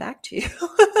have to come back to you.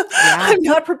 Yeah. I'm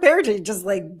not prepared to just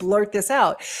like blurt this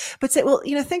out, but say, well,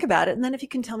 think about it. And then if you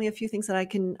can tell me a few things that I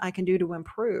can do to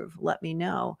improve, let me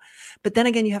know. But then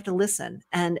again, you have to listen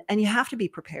and you have to be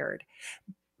prepared.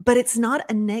 But it's not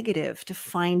a negative to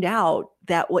find out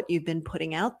that what you've been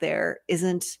putting out there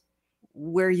isn't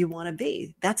where you want to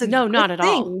be. That's a No, good not at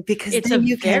all. thing, because It's a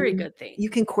then very good thing. you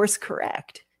can course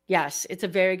correct. Yes, it's a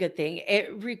very good thing.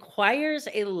 It requires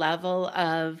a level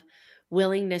of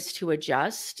willingness to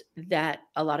adjust that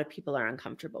a lot of people are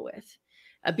uncomfortable with,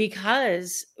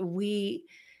 because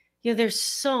there's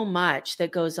so much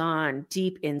that goes on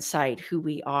deep inside who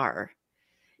we are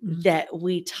Mhm. that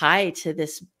we tie to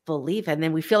this belief, and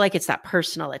then we feel like it's that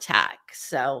personal attack.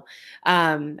 So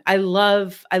I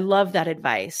love that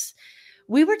advice.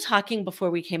 We were talking before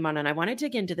we came on, and I want to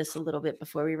dig into this a little bit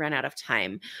before we run out of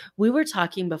time. We were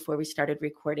talking before we started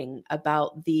recording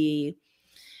about the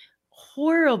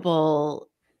horrible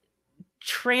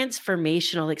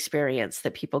transformational experience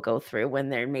that people go through when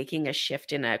they're making a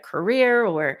shift in a career,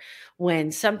 or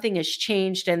when something has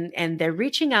changed, and they're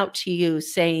reaching out to you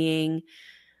saying,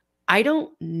 I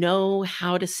don't know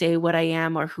how to say what I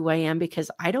am or who I am, because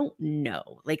I don't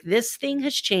know. Like, this thing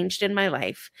has changed in my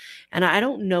life and I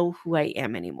don't know who I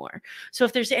am anymore. So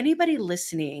if there's anybody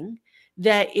listening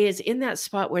that is in that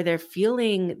spot where they're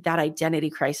feeling that identity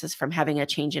crisis from having a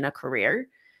change in a career,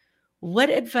 what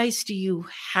advice do you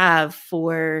have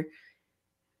for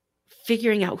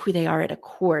figuring out who they are at a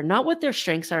core? Not what their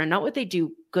strengths are and not what they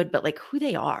do good, but like who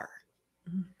they are.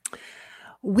 Mhm.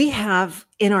 We have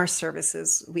in our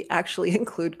services, we actually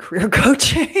include career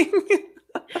coaching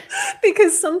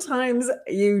because sometimes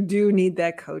you do need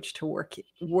that coach to work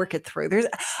it through.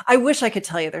 I wish I could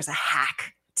tell you there's a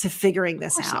hack to figuring Of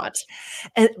this course out, not.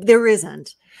 and there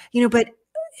isn't. But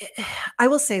I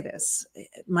will say this: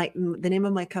 the name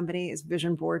of my company is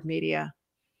Vision Board Media.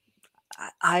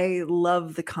 I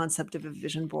love the concept of a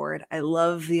vision board. I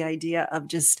love the idea of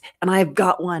and I've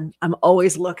got one. I'm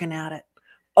always looking at it,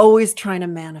 always trying to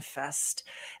manifest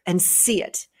and see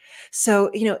it. So,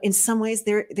 in some ways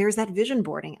there's that vision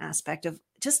boarding aspect of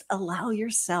just allow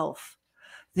yourself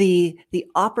the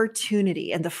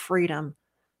opportunity and the freedom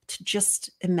to just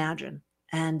imagine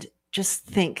and just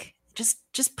think,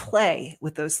 just play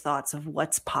with those thoughts of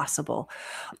what's possible.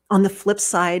 On the flip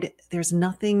side, there's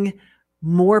nothing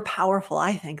more powerful,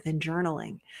 I think, than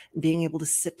journaling, being able to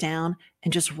sit down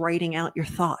and just writing out your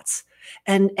thoughts.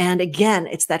 And again,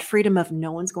 it's that freedom of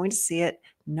no one's going to see it,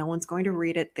 no one's going to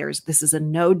read it. This is a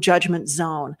no judgment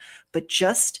zone, but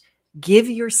just give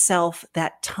yourself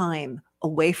that time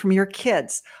away from your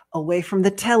kids, away from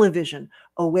the television,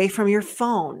 away from your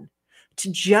phone,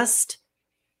 to just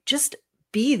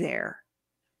be there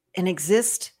and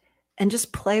exist and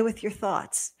just play with your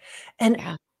thoughts. And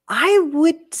Yeah. I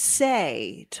would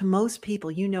say to most people,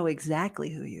 you know exactly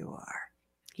who you are.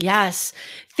 Yes.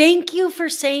 Thank you for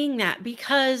saying that,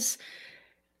 because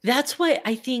that's what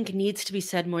I think needs to be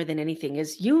said more than anything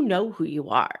is you know who you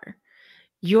are.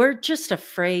 You're just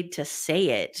afraid to say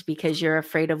it because you're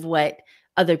afraid of what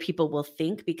other people will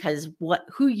think, because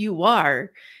who you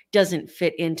are doesn't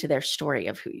fit into their story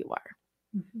of who you are.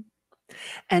 Mhm.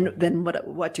 And then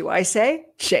what do I say?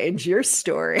 Change your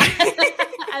story.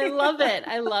 I love it.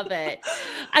 I love it.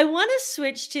 I want to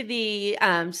switch to the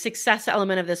success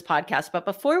element of this podcast. But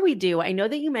before we do, I know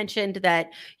that you mentioned that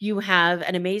you have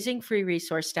an amazing free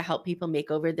resource to help people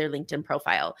make over their LinkedIn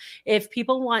profile. If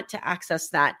people want to access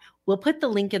that, we'll put the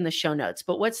link in the show notes.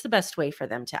 But what's the best way for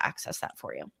them to access that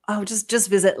for you? Oh, just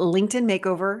visit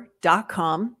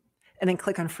linkedinmakeover.com and then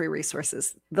click on free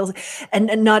resources.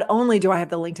 And not only do I have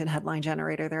the LinkedIn headline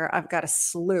generator there, I've got a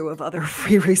slew of other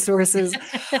free resources.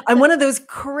 I'm one of those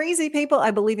crazy people. I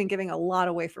believe in giving a lot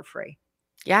away for free.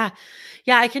 Yeah.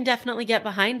 Yeah, I can definitely get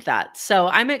behind that. So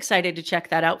I'm excited to check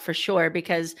that out for sure,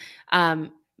 because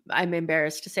I'm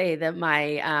embarrassed to say that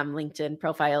my LinkedIn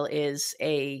profile is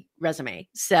a resume.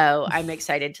 So I'm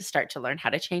excited to start to learn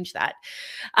how to change that.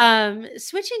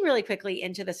 Switching really quickly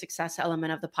into the success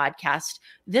element of the podcast,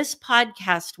 this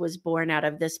podcast was born out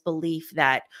of this belief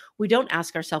that we don't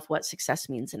ask ourselves what success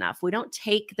means enough. We don't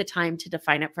take the time to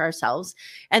define it for ourselves.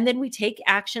 And then we take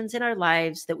actions in our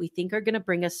lives that we think are going to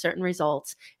bring us certain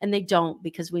results, and they don't,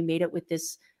 because we made it with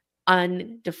this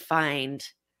undefined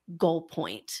goal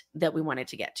point that we wanted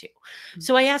to get to.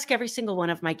 So I ask every single one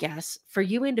of my guests, for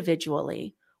you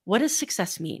individually, what does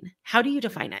success mean? How do you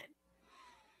define it?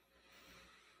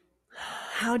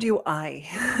 How do I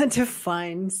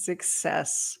define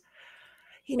success?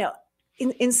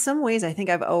 In some ways, I think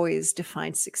I've always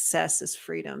defined success as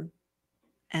freedom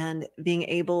and being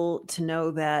able to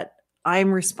know that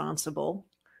I'm responsible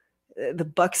the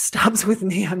buck stops with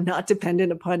me. I'm not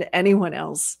dependent upon anyone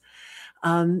else.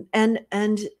 And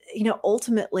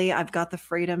ultimately, I've got the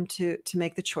freedom to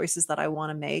make the choices that I want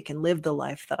to make and live the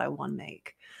life that I want to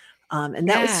make. And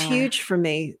that was Yeah. huge for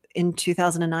me in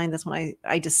 2009. That's when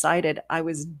I decided I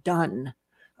was done.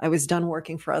 I was done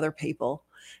working for other people.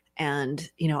 And,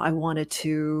 I wanted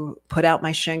to put out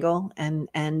my shingle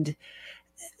and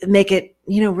make it,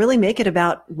 really make it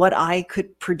about what I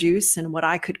could produce and what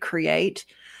I could create.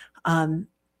 And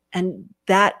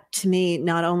that to me,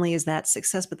 not only is that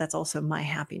success, but that's also my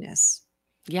happiness.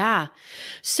 Yeah.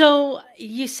 So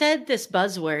you said this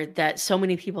buzzword that so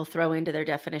many people throw into their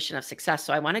definition of success.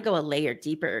 So I want to go a layer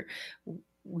deeper.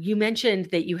 You mentioned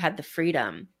that you had the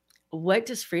freedom. What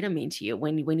does freedom mean to you?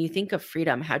 When you think of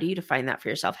freedom, how do you define that for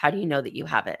yourself? How do you know that you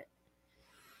have it?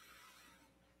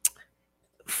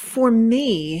 For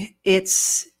me,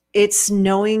 it's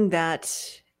knowing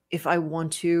that if I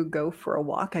want to go for a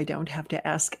walk, I don't have to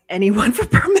ask anyone for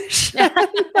permission.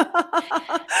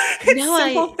 It's No,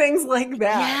 simple things like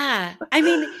that. yeah. I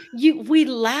mean, we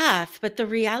laugh, but the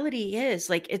reality is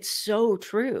like it's so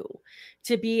true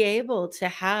to be able to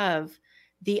have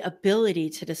the ability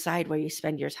to decide where you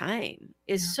spend your time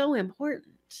is Yeah. so important.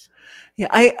 Yeah,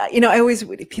 I always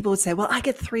people would say, "Well, I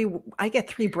get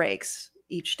 3 breaks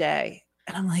each day."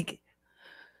 And I'm like,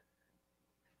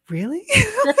 "Really?"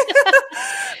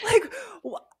 Like,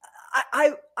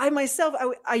 I myself,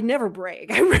 I never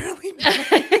break. I rarely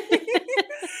break.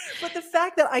 But the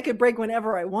fact that I could break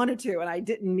whenever I wanted to, and I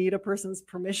didn't need a person's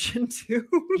permission to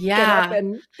get up Yeah.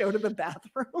 and go to the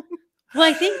bathroom. Well,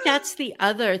 I think that's the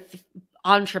other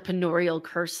entrepreneurial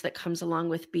curse that comes along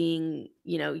with being,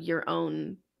 your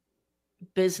own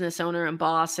business owner and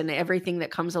boss and everything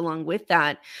that comes along with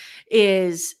that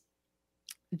is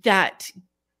that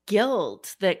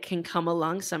guilt that can come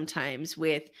along sometimes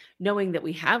with knowing that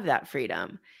we have that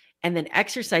freedom and then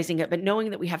exercising it, but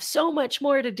knowing that we have so much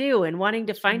more to do and wanting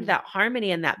to find that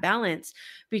harmony and that balance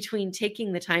between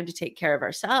taking the time to take care of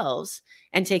ourselves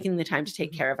and taking the time to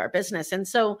take care of our business. And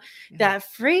so that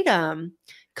freedom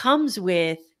comes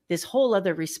with this whole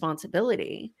other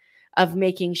responsibility of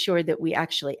making sure that we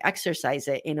actually exercise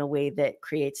it in a way that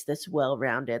creates this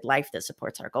well-rounded life that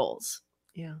supports our goals.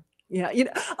 Yeah. Yeah.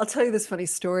 I'll tell you this funny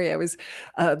story. I was,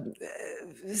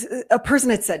 a person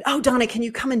had said, "Oh, Donna, can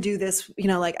you come and do this?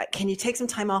 Can you take some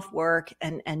time off work?"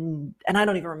 And I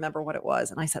don't even remember what it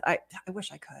was. And I said, I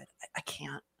wish I could. I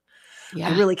can't.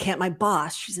 I really can't. My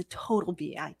boss, she's a total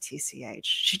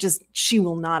bitch. She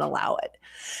will not allow it.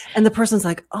 And the person's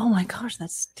like, "Oh my gosh,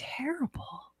 that's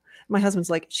terrible." My husband's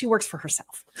like, "She works for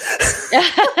herself." Yeah.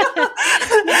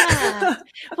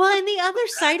 Well, and the other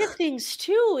side of things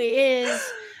too is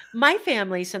my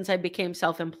family, since I became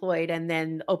self-employed and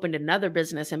then opened another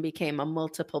business and became a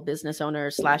multiple business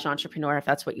owner / entrepreneur, if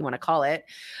that's what you want to call it,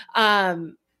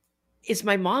 is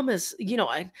my mom is,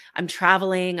 I'm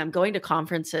traveling, I'm going to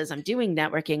conferences, I'm doing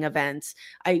networking events.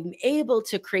 I'm able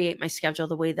to create my schedule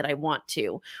the way that I want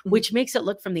to, which makes it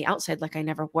look from the outside like I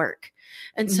never work.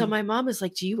 And so my mom is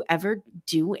like, "Do you ever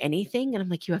do anything?" And I'm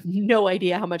like, "You have no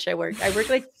idea how much I work. I work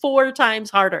like 4 times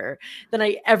harder than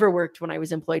I ever worked when I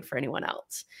was employed for anyone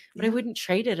else." But I wouldn't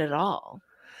trade it at all.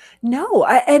 No,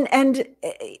 and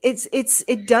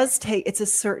it does take, it's a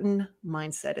certain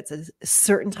mindset. It's a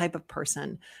certain type of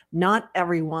person. Not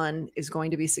everyone is going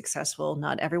to be successful.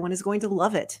 Not everyone is going to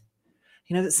love it.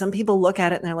 That some people look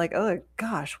at it and they're like, "Oh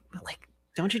gosh, like,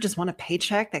 don't you just want a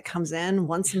paycheck that comes in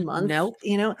once a month?" Nope.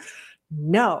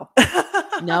 No.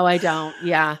 No, I don't.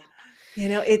 Yeah.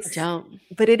 I don't.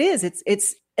 But it is,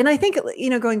 and I think,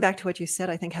 going back to what you said,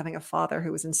 I think having a father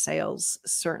who was in sales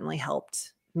certainly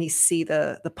helped me see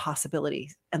the possibility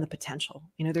and the potential.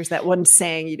 There's that one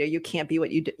saying, you can't be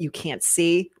what you can't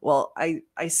see. Well,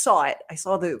 I saw it. I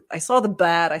saw the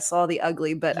bad, I saw the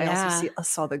ugly, but I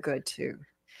saw the good too.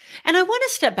 And I want to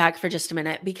step back for just a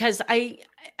minute because I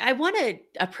want to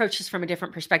approach this from a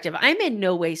different perspective. I'm in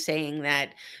no way saying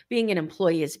that being an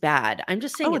employee is bad. I'm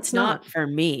just saying it's not for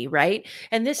me, right?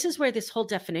 And this is where this whole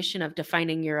definition of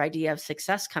defining your idea of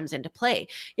success comes into play.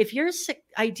 If your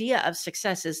idea of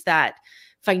success is that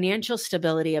financial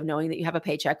stability of knowing that you have a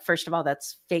paycheck, first of all,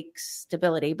 that's fake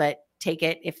stability, but take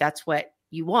it if that's what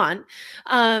you want.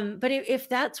 But if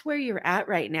that's where you're at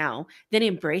right now, then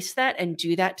embrace that and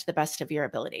do that to the best of your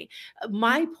ability.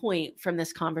 My point from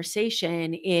this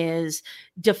conversation is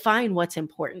define what's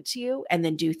important to you and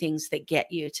then do things that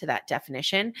get you to that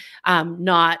definition.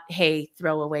 Not, hey,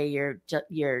 throw away your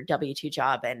W-2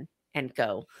 job and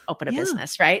go open a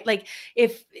business, right? Like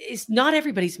if it's not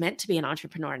everybody's meant to be an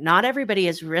entrepreneur. Not everybody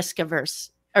is risk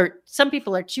averse, or some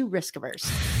people are too risk averse.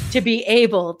 to be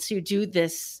able to do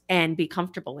this and be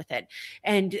comfortable with it.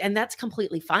 And that's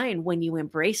completely fine when you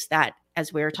embrace that,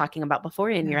 as we were talking about before,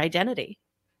 in your identity.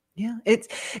 Yeah,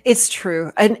 it's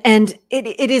true. And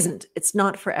it isn't. It's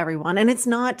not for everyone. And it's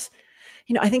not,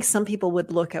 I think some people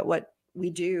would look at what we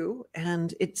do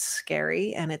and it's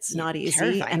scary and it's not easy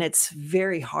Terrifying. and it's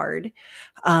very hard.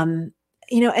 And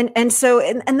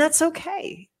that's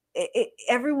okay.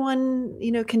 Everyone,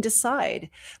 can decide.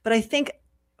 But I think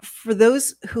for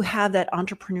those who have that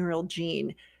entrepreneurial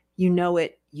gene,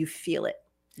 it, you feel it.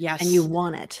 Yes. And you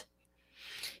want it.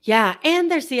 Yeah.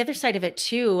 And there's the other side of it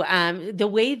too. The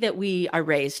way that we are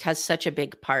raised has such a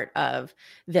big part of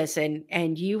this.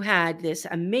 And you had this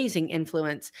amazing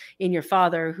influence in your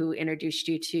father who introduced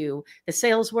you to the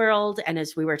sales world. And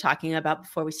as we were talking about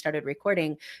before we started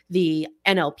recording, the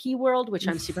NLP world, which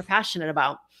I'm super passionate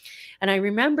about. And I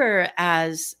remember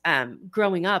as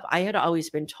growing up, I had always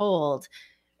been told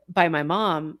by my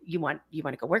mom, you want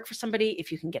to go work for somebody. If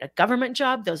you can get a government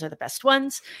job, those are the best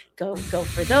ones. Go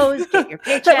for those, get your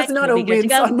paycheck. That was not a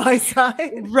win on my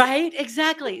side. Right,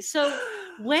 exactly. So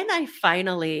when I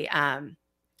finally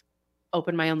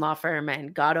opened my own law firm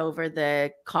and got over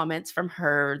the comments from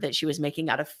her that she was making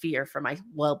out of fear for my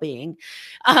well-being,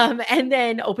 and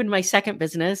then opened my second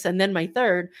business and then my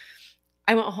third,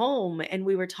 I went home and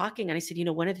we were talking and I said,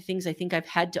 one of the things I think I've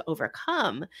had to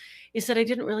overcome is that I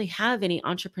didn't really have any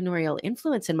entrepreneurial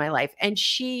influence in my life. And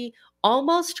she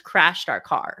almost crashed our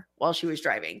car while she was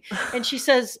driving. And she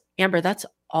says, Amber, that's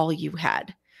all you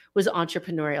had was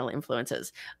entrepreneurial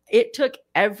influences. It took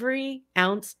every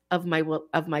ounce of my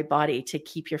body to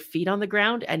keep your feet on the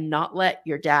ground and not let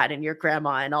your dad and your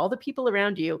grandma and all the people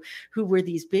around you who were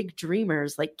these big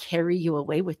dreamers like carry you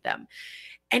away with them.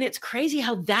 And it's crazy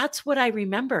how that's what I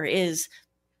remember is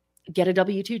get a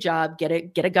W-2 job, get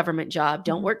a government job,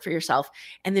 don't work for yourself.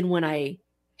 And then when I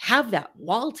have that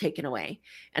wall taken away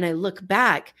and I look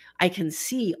back, I can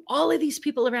see all of these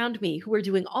people around me who are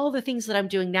doing all the things that I'm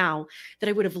doing now that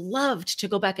I would have loved to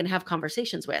go back and have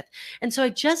conversations with. And so I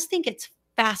just think it's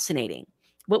fascinating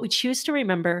what we choose to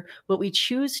remember, what we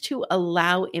choose to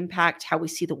allow impact how we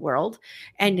see the world,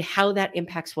 and how that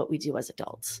impacts what we do as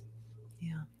adults.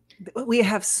 Yeah. We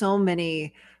have so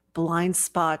many blind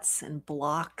spots and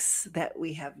blocks that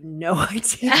we have no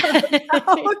idea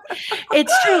about.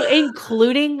 It's true,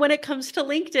 including when it comes to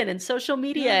LinkedIn and social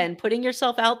media and putting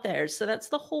yourself out there. So that's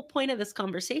the whole point of this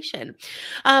conversation.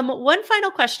 One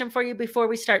final question for you before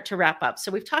we start to wrap up.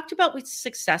 So we've talked about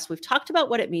success. We've talked about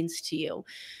what it means to you.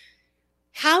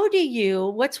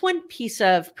 What's one piece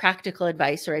of practical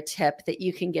advice or a tip that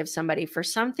you can give somebody for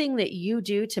something that you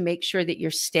do to make sure that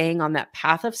you're staying on that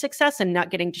path of success and not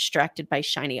getting distracted by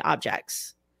shiny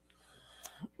objects?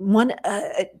 One,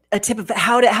 a tip of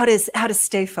how to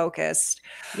stay focused.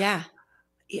 Yeah.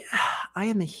 I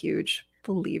am a huge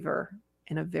believer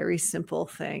in a very simple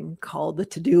thing called the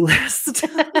to-do list.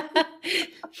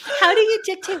 How do you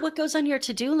dictate what goes on your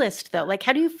to-do list though? Like,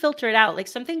 how do you filter it out? Like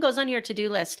something goes on your to-do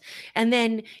list and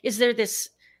then is there this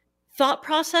thought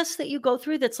process that you go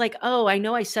through that's like, oh, I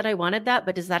know I said I wanted that,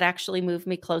 but does that actually move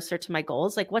me closer to my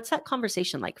goals? Like, what's that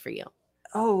conversation like for you?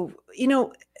 Oh,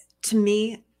 to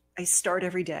me, I start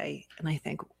every day and I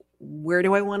think, where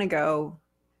do I want to go?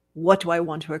 What do I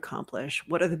want to accomplish?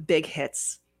 What are the big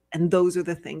hits? And those are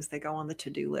the things that go on the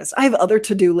to-do list. I have other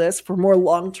to-do lists for more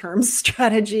long-term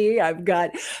strategy. I've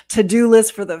got to-do lists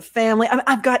for the family.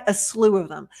 I've got a slew of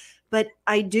them. But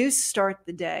I do start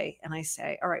the day and I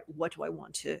say, all right, what do I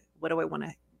want to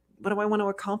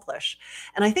accomplish?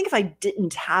 And I think if I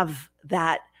didn't have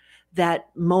that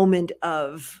moment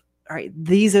of, all right,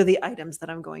 these are the items that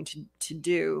I'm going to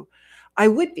do, I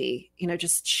would be,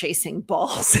 just chasing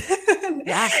balls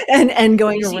and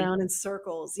going around in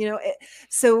circles,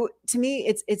 So to me,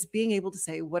 it's being able to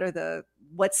say, what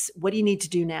do you need to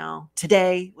do now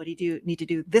today? What do you need to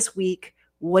do this week?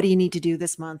 What do you need to do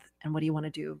this month? And what do you want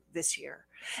to do this year?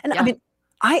 And I mean,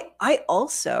 I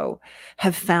also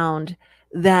have found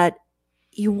that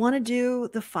you want to do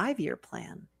the 5-year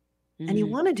plan and you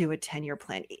want to do a 10-year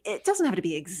plan. It doesn't have to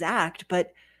be exact,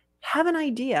 but have an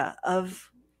idea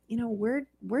of, where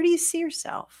do you see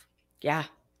yourself? Yeah.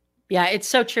 Yeah, it's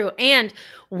so true. And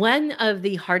one of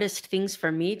the hardest things for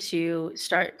me to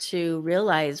start to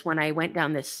realize when I went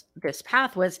down this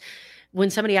path was when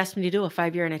somebody asked me to do a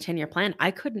 5-year and a 10-year plan,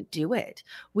 I couldn't do it.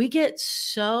 We get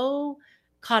so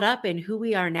caught up in who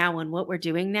we are now and what we're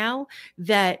doing now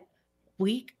that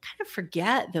we kind of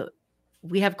forget that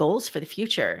we have goals for the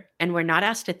future and we're not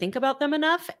asked to think about them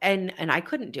enough. And I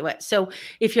couldn't do it. So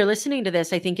if you're listening to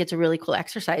this, I think it's a really cool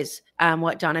exercise,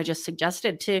 what Donna just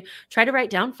suggested, to try to write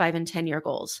down 5 and 10-year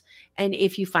goals. And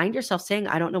if you find yourself saying,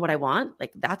 I don't know what I want,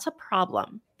 like that's a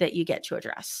problem that you get to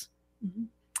address. Mhm.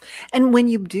 And when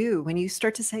you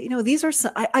start to say, these are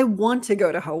some, I want to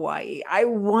go to Hawaii. I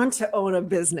want to own a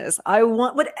business. I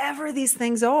want whatever these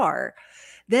things are.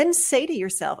 Then say to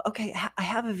yourself, okay, I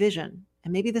have a vision,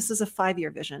 and maybe this is a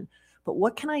 5-year vision, but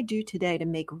what can I do today to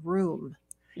make room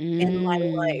in my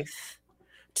life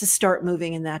to start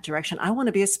moving in that direction? I want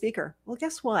to be a speaker. Well,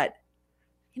 guess what?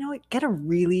 Get a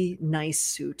really nice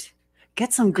suit,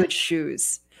 get some good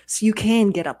shoes so you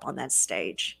can get up on that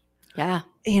stage. Yeah.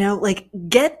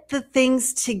 Get the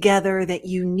things together that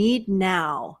you need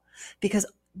now, because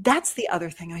that's the other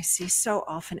thing I see so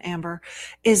often, Amber,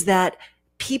 is that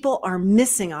people are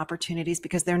missing opportunities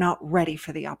because they're not ready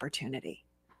for the opportunity.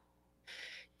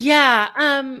 Yeah.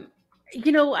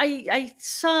 I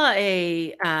saw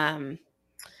a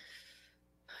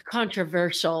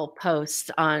controversial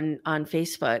post on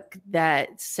Facebook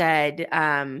that said,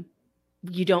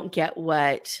 you don't get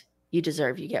what you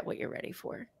deserve, you get what you're ready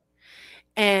for.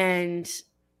 And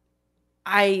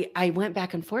I went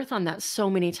back and forth on that so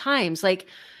many times,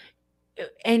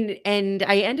 and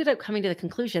I ended up coming to the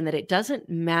conclusion that it doesn't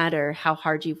matter how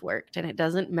hard you've worked, and it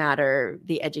doesn't matter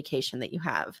the education that you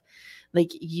have.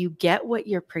 Like, you get what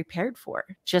you're prepared for,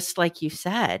 just like you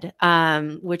said,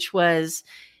 which was,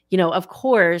 of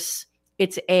course,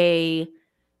 it's a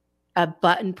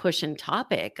button pushing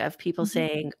topic of people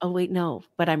saying, oh, wait, no,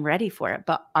 but I'm ready for it.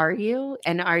 But are you?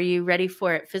 And are you ready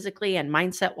for it physically and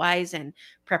mindset wise and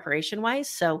preparation wise?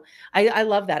 So I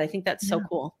love that. I think that's so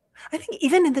cool. I think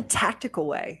even in the tactical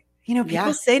way,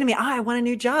 people say to me, I want a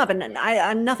new job,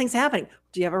 and nothing's happening.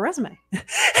 Do you have a resume?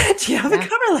 Do you have a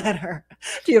cover letter?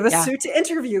 Do you have a suit to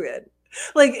interview in?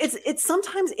 Like, it's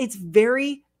sometimes it's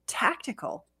very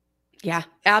tactical. Yeah,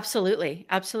 absolutely.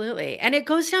 Absolutely. And it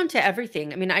goes down to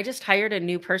everything. I mean, I just hired a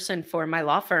new person for my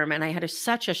law firm, and I had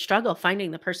such a struggle finding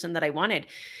the person that I wanted.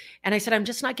 And I said, I'm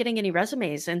just not getting any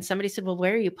resumes. And somebody said, well,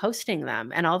 where are you posting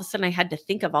them? And all of a sudden I had to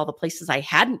think of all the places I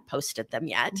hadn't posted them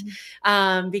yet.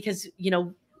 Because,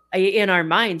 in our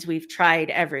minds, we've tried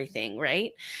everything,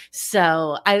 right?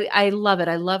 So I love it.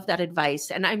 I love that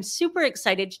advice. And I'm super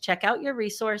excited to check out your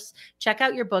resource, check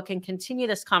out your book, and continue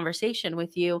this conversation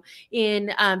with you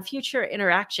in future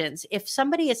interactions. If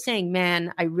somebody is saying,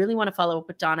 man, I really want to follow up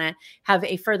with Donna, have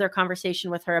a further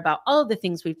conversation with her about all of the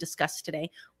things we've discussed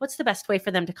today, what's the best way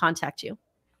for them to contact you?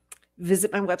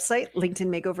 Visit my website,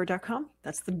 linkedinmakeover.com.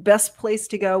 That's the best place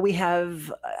to go. We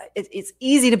have, it's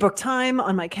easy to book time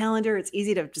on my calendar. It's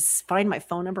easy to just find my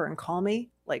phone number and call me.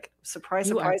 Like,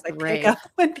 surprise, I pick up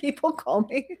when people call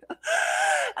me.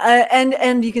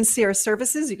 And you can see our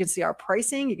services. You can see our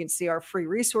pricing. You can see our free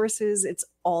resources. It's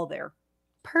all there.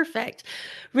 Perfect.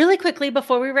 Really quickly,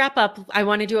 before we wrap up, I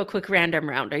want to do a quick random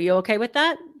round. Are you okay with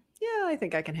that? Yeah, I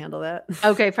think I can handle that.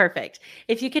 Okay, perfect.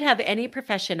 If you could have any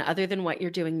profession other than what you're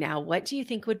doing now, what do you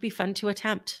think would be fun to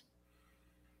attempt?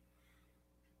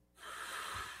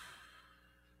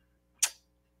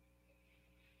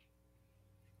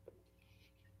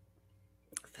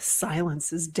 The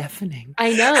silence is deafening.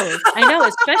 I know,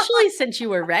 especially since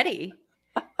you were ready.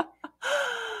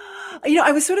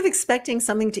 I was sort of expecting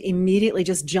something to immediately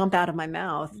just jump out of my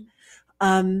mouth.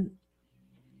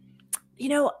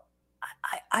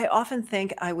 I often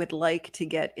think I would like to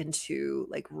get into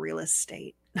like real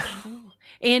estate.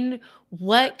 In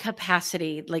what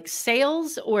capacity? Like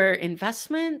sales or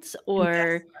investments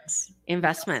or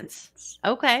investments?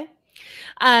 Okay.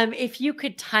 If you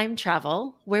could time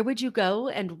travel, where would you go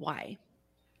and why?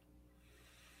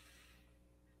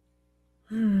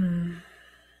 If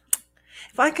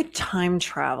I could time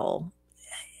travel,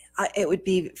 it would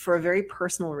be for a very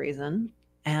personal reason.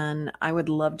 And I would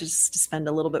love just to spend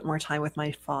a little bit more time with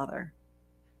my father.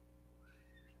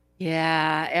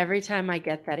 Yeah, every time I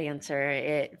get that answer,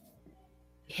 it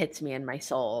hits me in my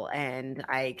soul, and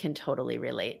I can totally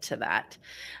relate to that.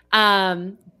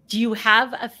 Do you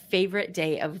have a favorite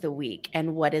day of the week,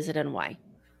 and what is it and why?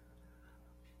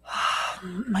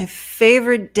 My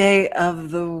favorite day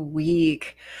of the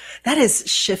week. That has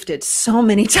shifted so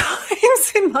many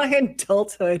times in my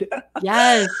adulthood.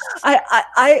 Yes.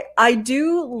 I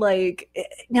do like,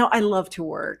 I love to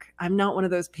work. I'm not one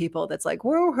of those people that's like,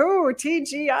 woohoo,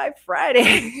 TGI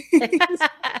Friday.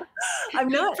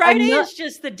 Friday is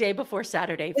just the day before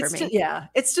Saturday for me.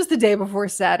 It's just the day before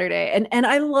Saturday. And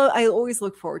I always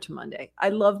look forward to Monday. I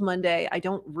love Monday. I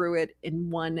don't rue it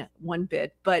in one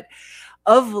bit, but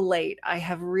of late, I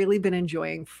have really been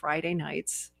enjoying Friday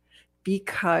nights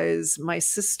because my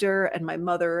sister and my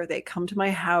mother, they come to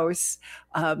my house,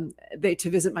 to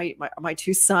visit my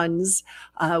two sons.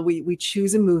 We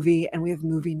choose a movie and we have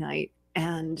movie night,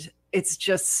 and it's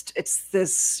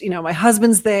this, my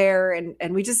husband's there,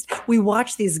 and we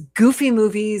watch these goofy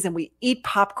movies and we eat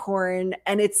popcorn,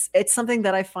 and it's something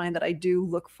that I find that I do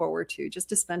look forward to, just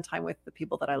to spend time with the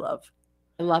people that I love.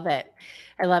 I love it.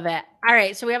 I love it. All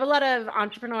right. So we have a lot of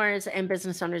entrepreneurs and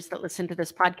business owners that listen to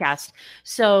this podcast.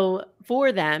 So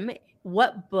for them,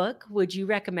 what book would you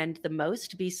recommend the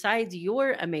most besides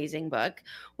your amazing book?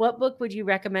 What book would you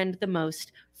recommend the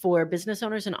most for business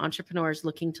owners and entrepreneurs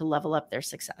looking to level up their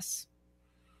success?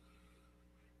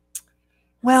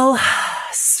 Well,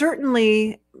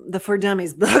 certainly the For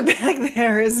Dummies book back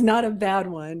there is not a bad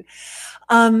one.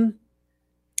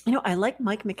 I like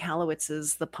Mike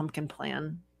Michalowicz's The Pumpkin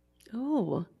Plan.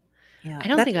 Oh, yeah. I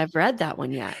don't think I've read that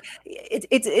one yet.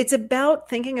 It's about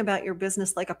thinking about your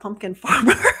business like a pumpkin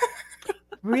farmer.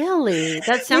 Really?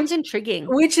 That sounds intriguing.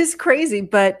 Which is crazy,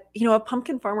 but a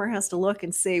pumpkin farmer has to look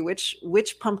and see which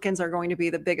pumpkins are going to be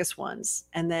the biggest ones,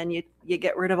 and then you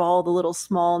get rid of all the little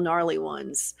small gnarly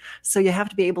ones. So you have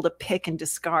to be able to pick and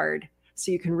discard,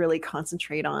 so you can really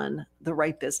concentrate on the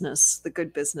right business, the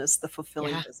good business, the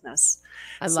fulfilling business.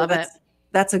 I love it.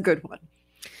 That's a good one.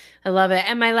 I love it.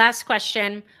 And my last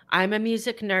question, I'm a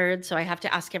music nerd, so I have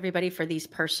to ask everybody for these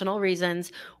personal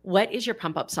reasons. What is your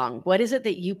pump up song? What is it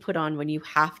that you put on when you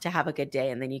have to have a good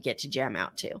day and then you get to jam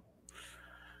out to?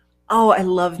 Oh, I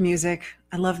love music.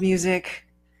 I love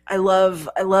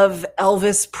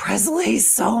Elvis Presley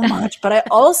so much, but I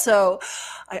also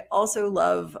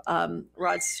love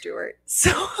Rod Stewart. So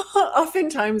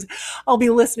oftentimes I'll be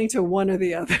listening to one or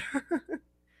the other.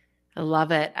 I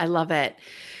love it. I love it.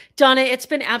 Donna, it's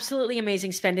been absolutely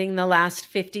amazing spending the last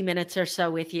 50 minutes or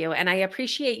so with you. And I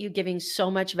appreciate you giving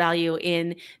so much value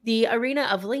in the arena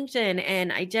of LinkedIn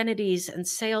and identities and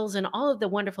sales and all of the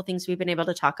wonderful things we've been able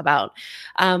to talk about.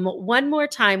 One more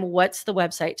time, what's the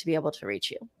website to be able to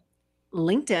reach you?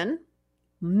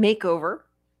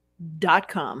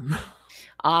 LinkedInmakeover.com.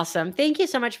 Awesome. Thank you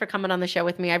so much for coming on the show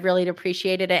with me. I've really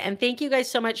appreciated it. And thank you guys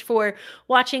so much for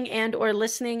watching and or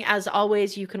listening. As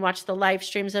always, you can watch the live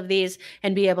streams of these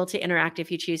and be able to interact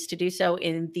if you choose to do so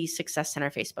in the Success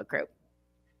Center Facebook group.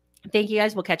 Thank you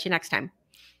guys. We'll catch you next time.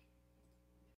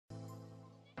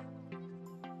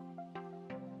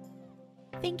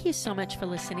 Thank you so much for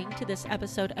listening to this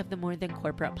episode of the More Than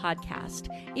Corporate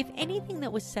podcast. If anything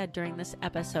that was said during this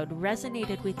episode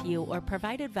resonated with you or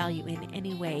provided value in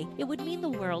any way, it would mean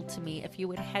the world to me if you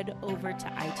would head over to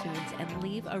iTunes and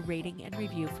leave a rating and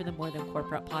review for the More Than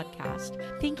Corporate podcast.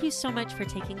 Thank you so much for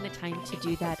taking the time to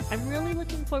do that. I'm really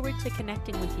looking forward to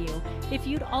connecting with you. If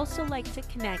you'd also like to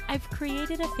connect, I've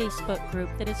created a Facebook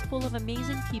group that is full of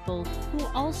amazing people who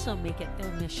also make it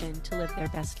their mission to live their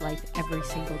best life every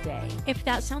single day. If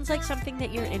that sounds like something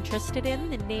that you're interested in,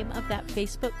 the name of that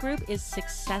Facebook group is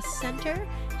Success Center.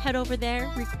 Head over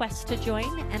there, request to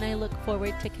join, and I look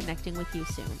forward to connecting with you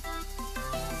soon.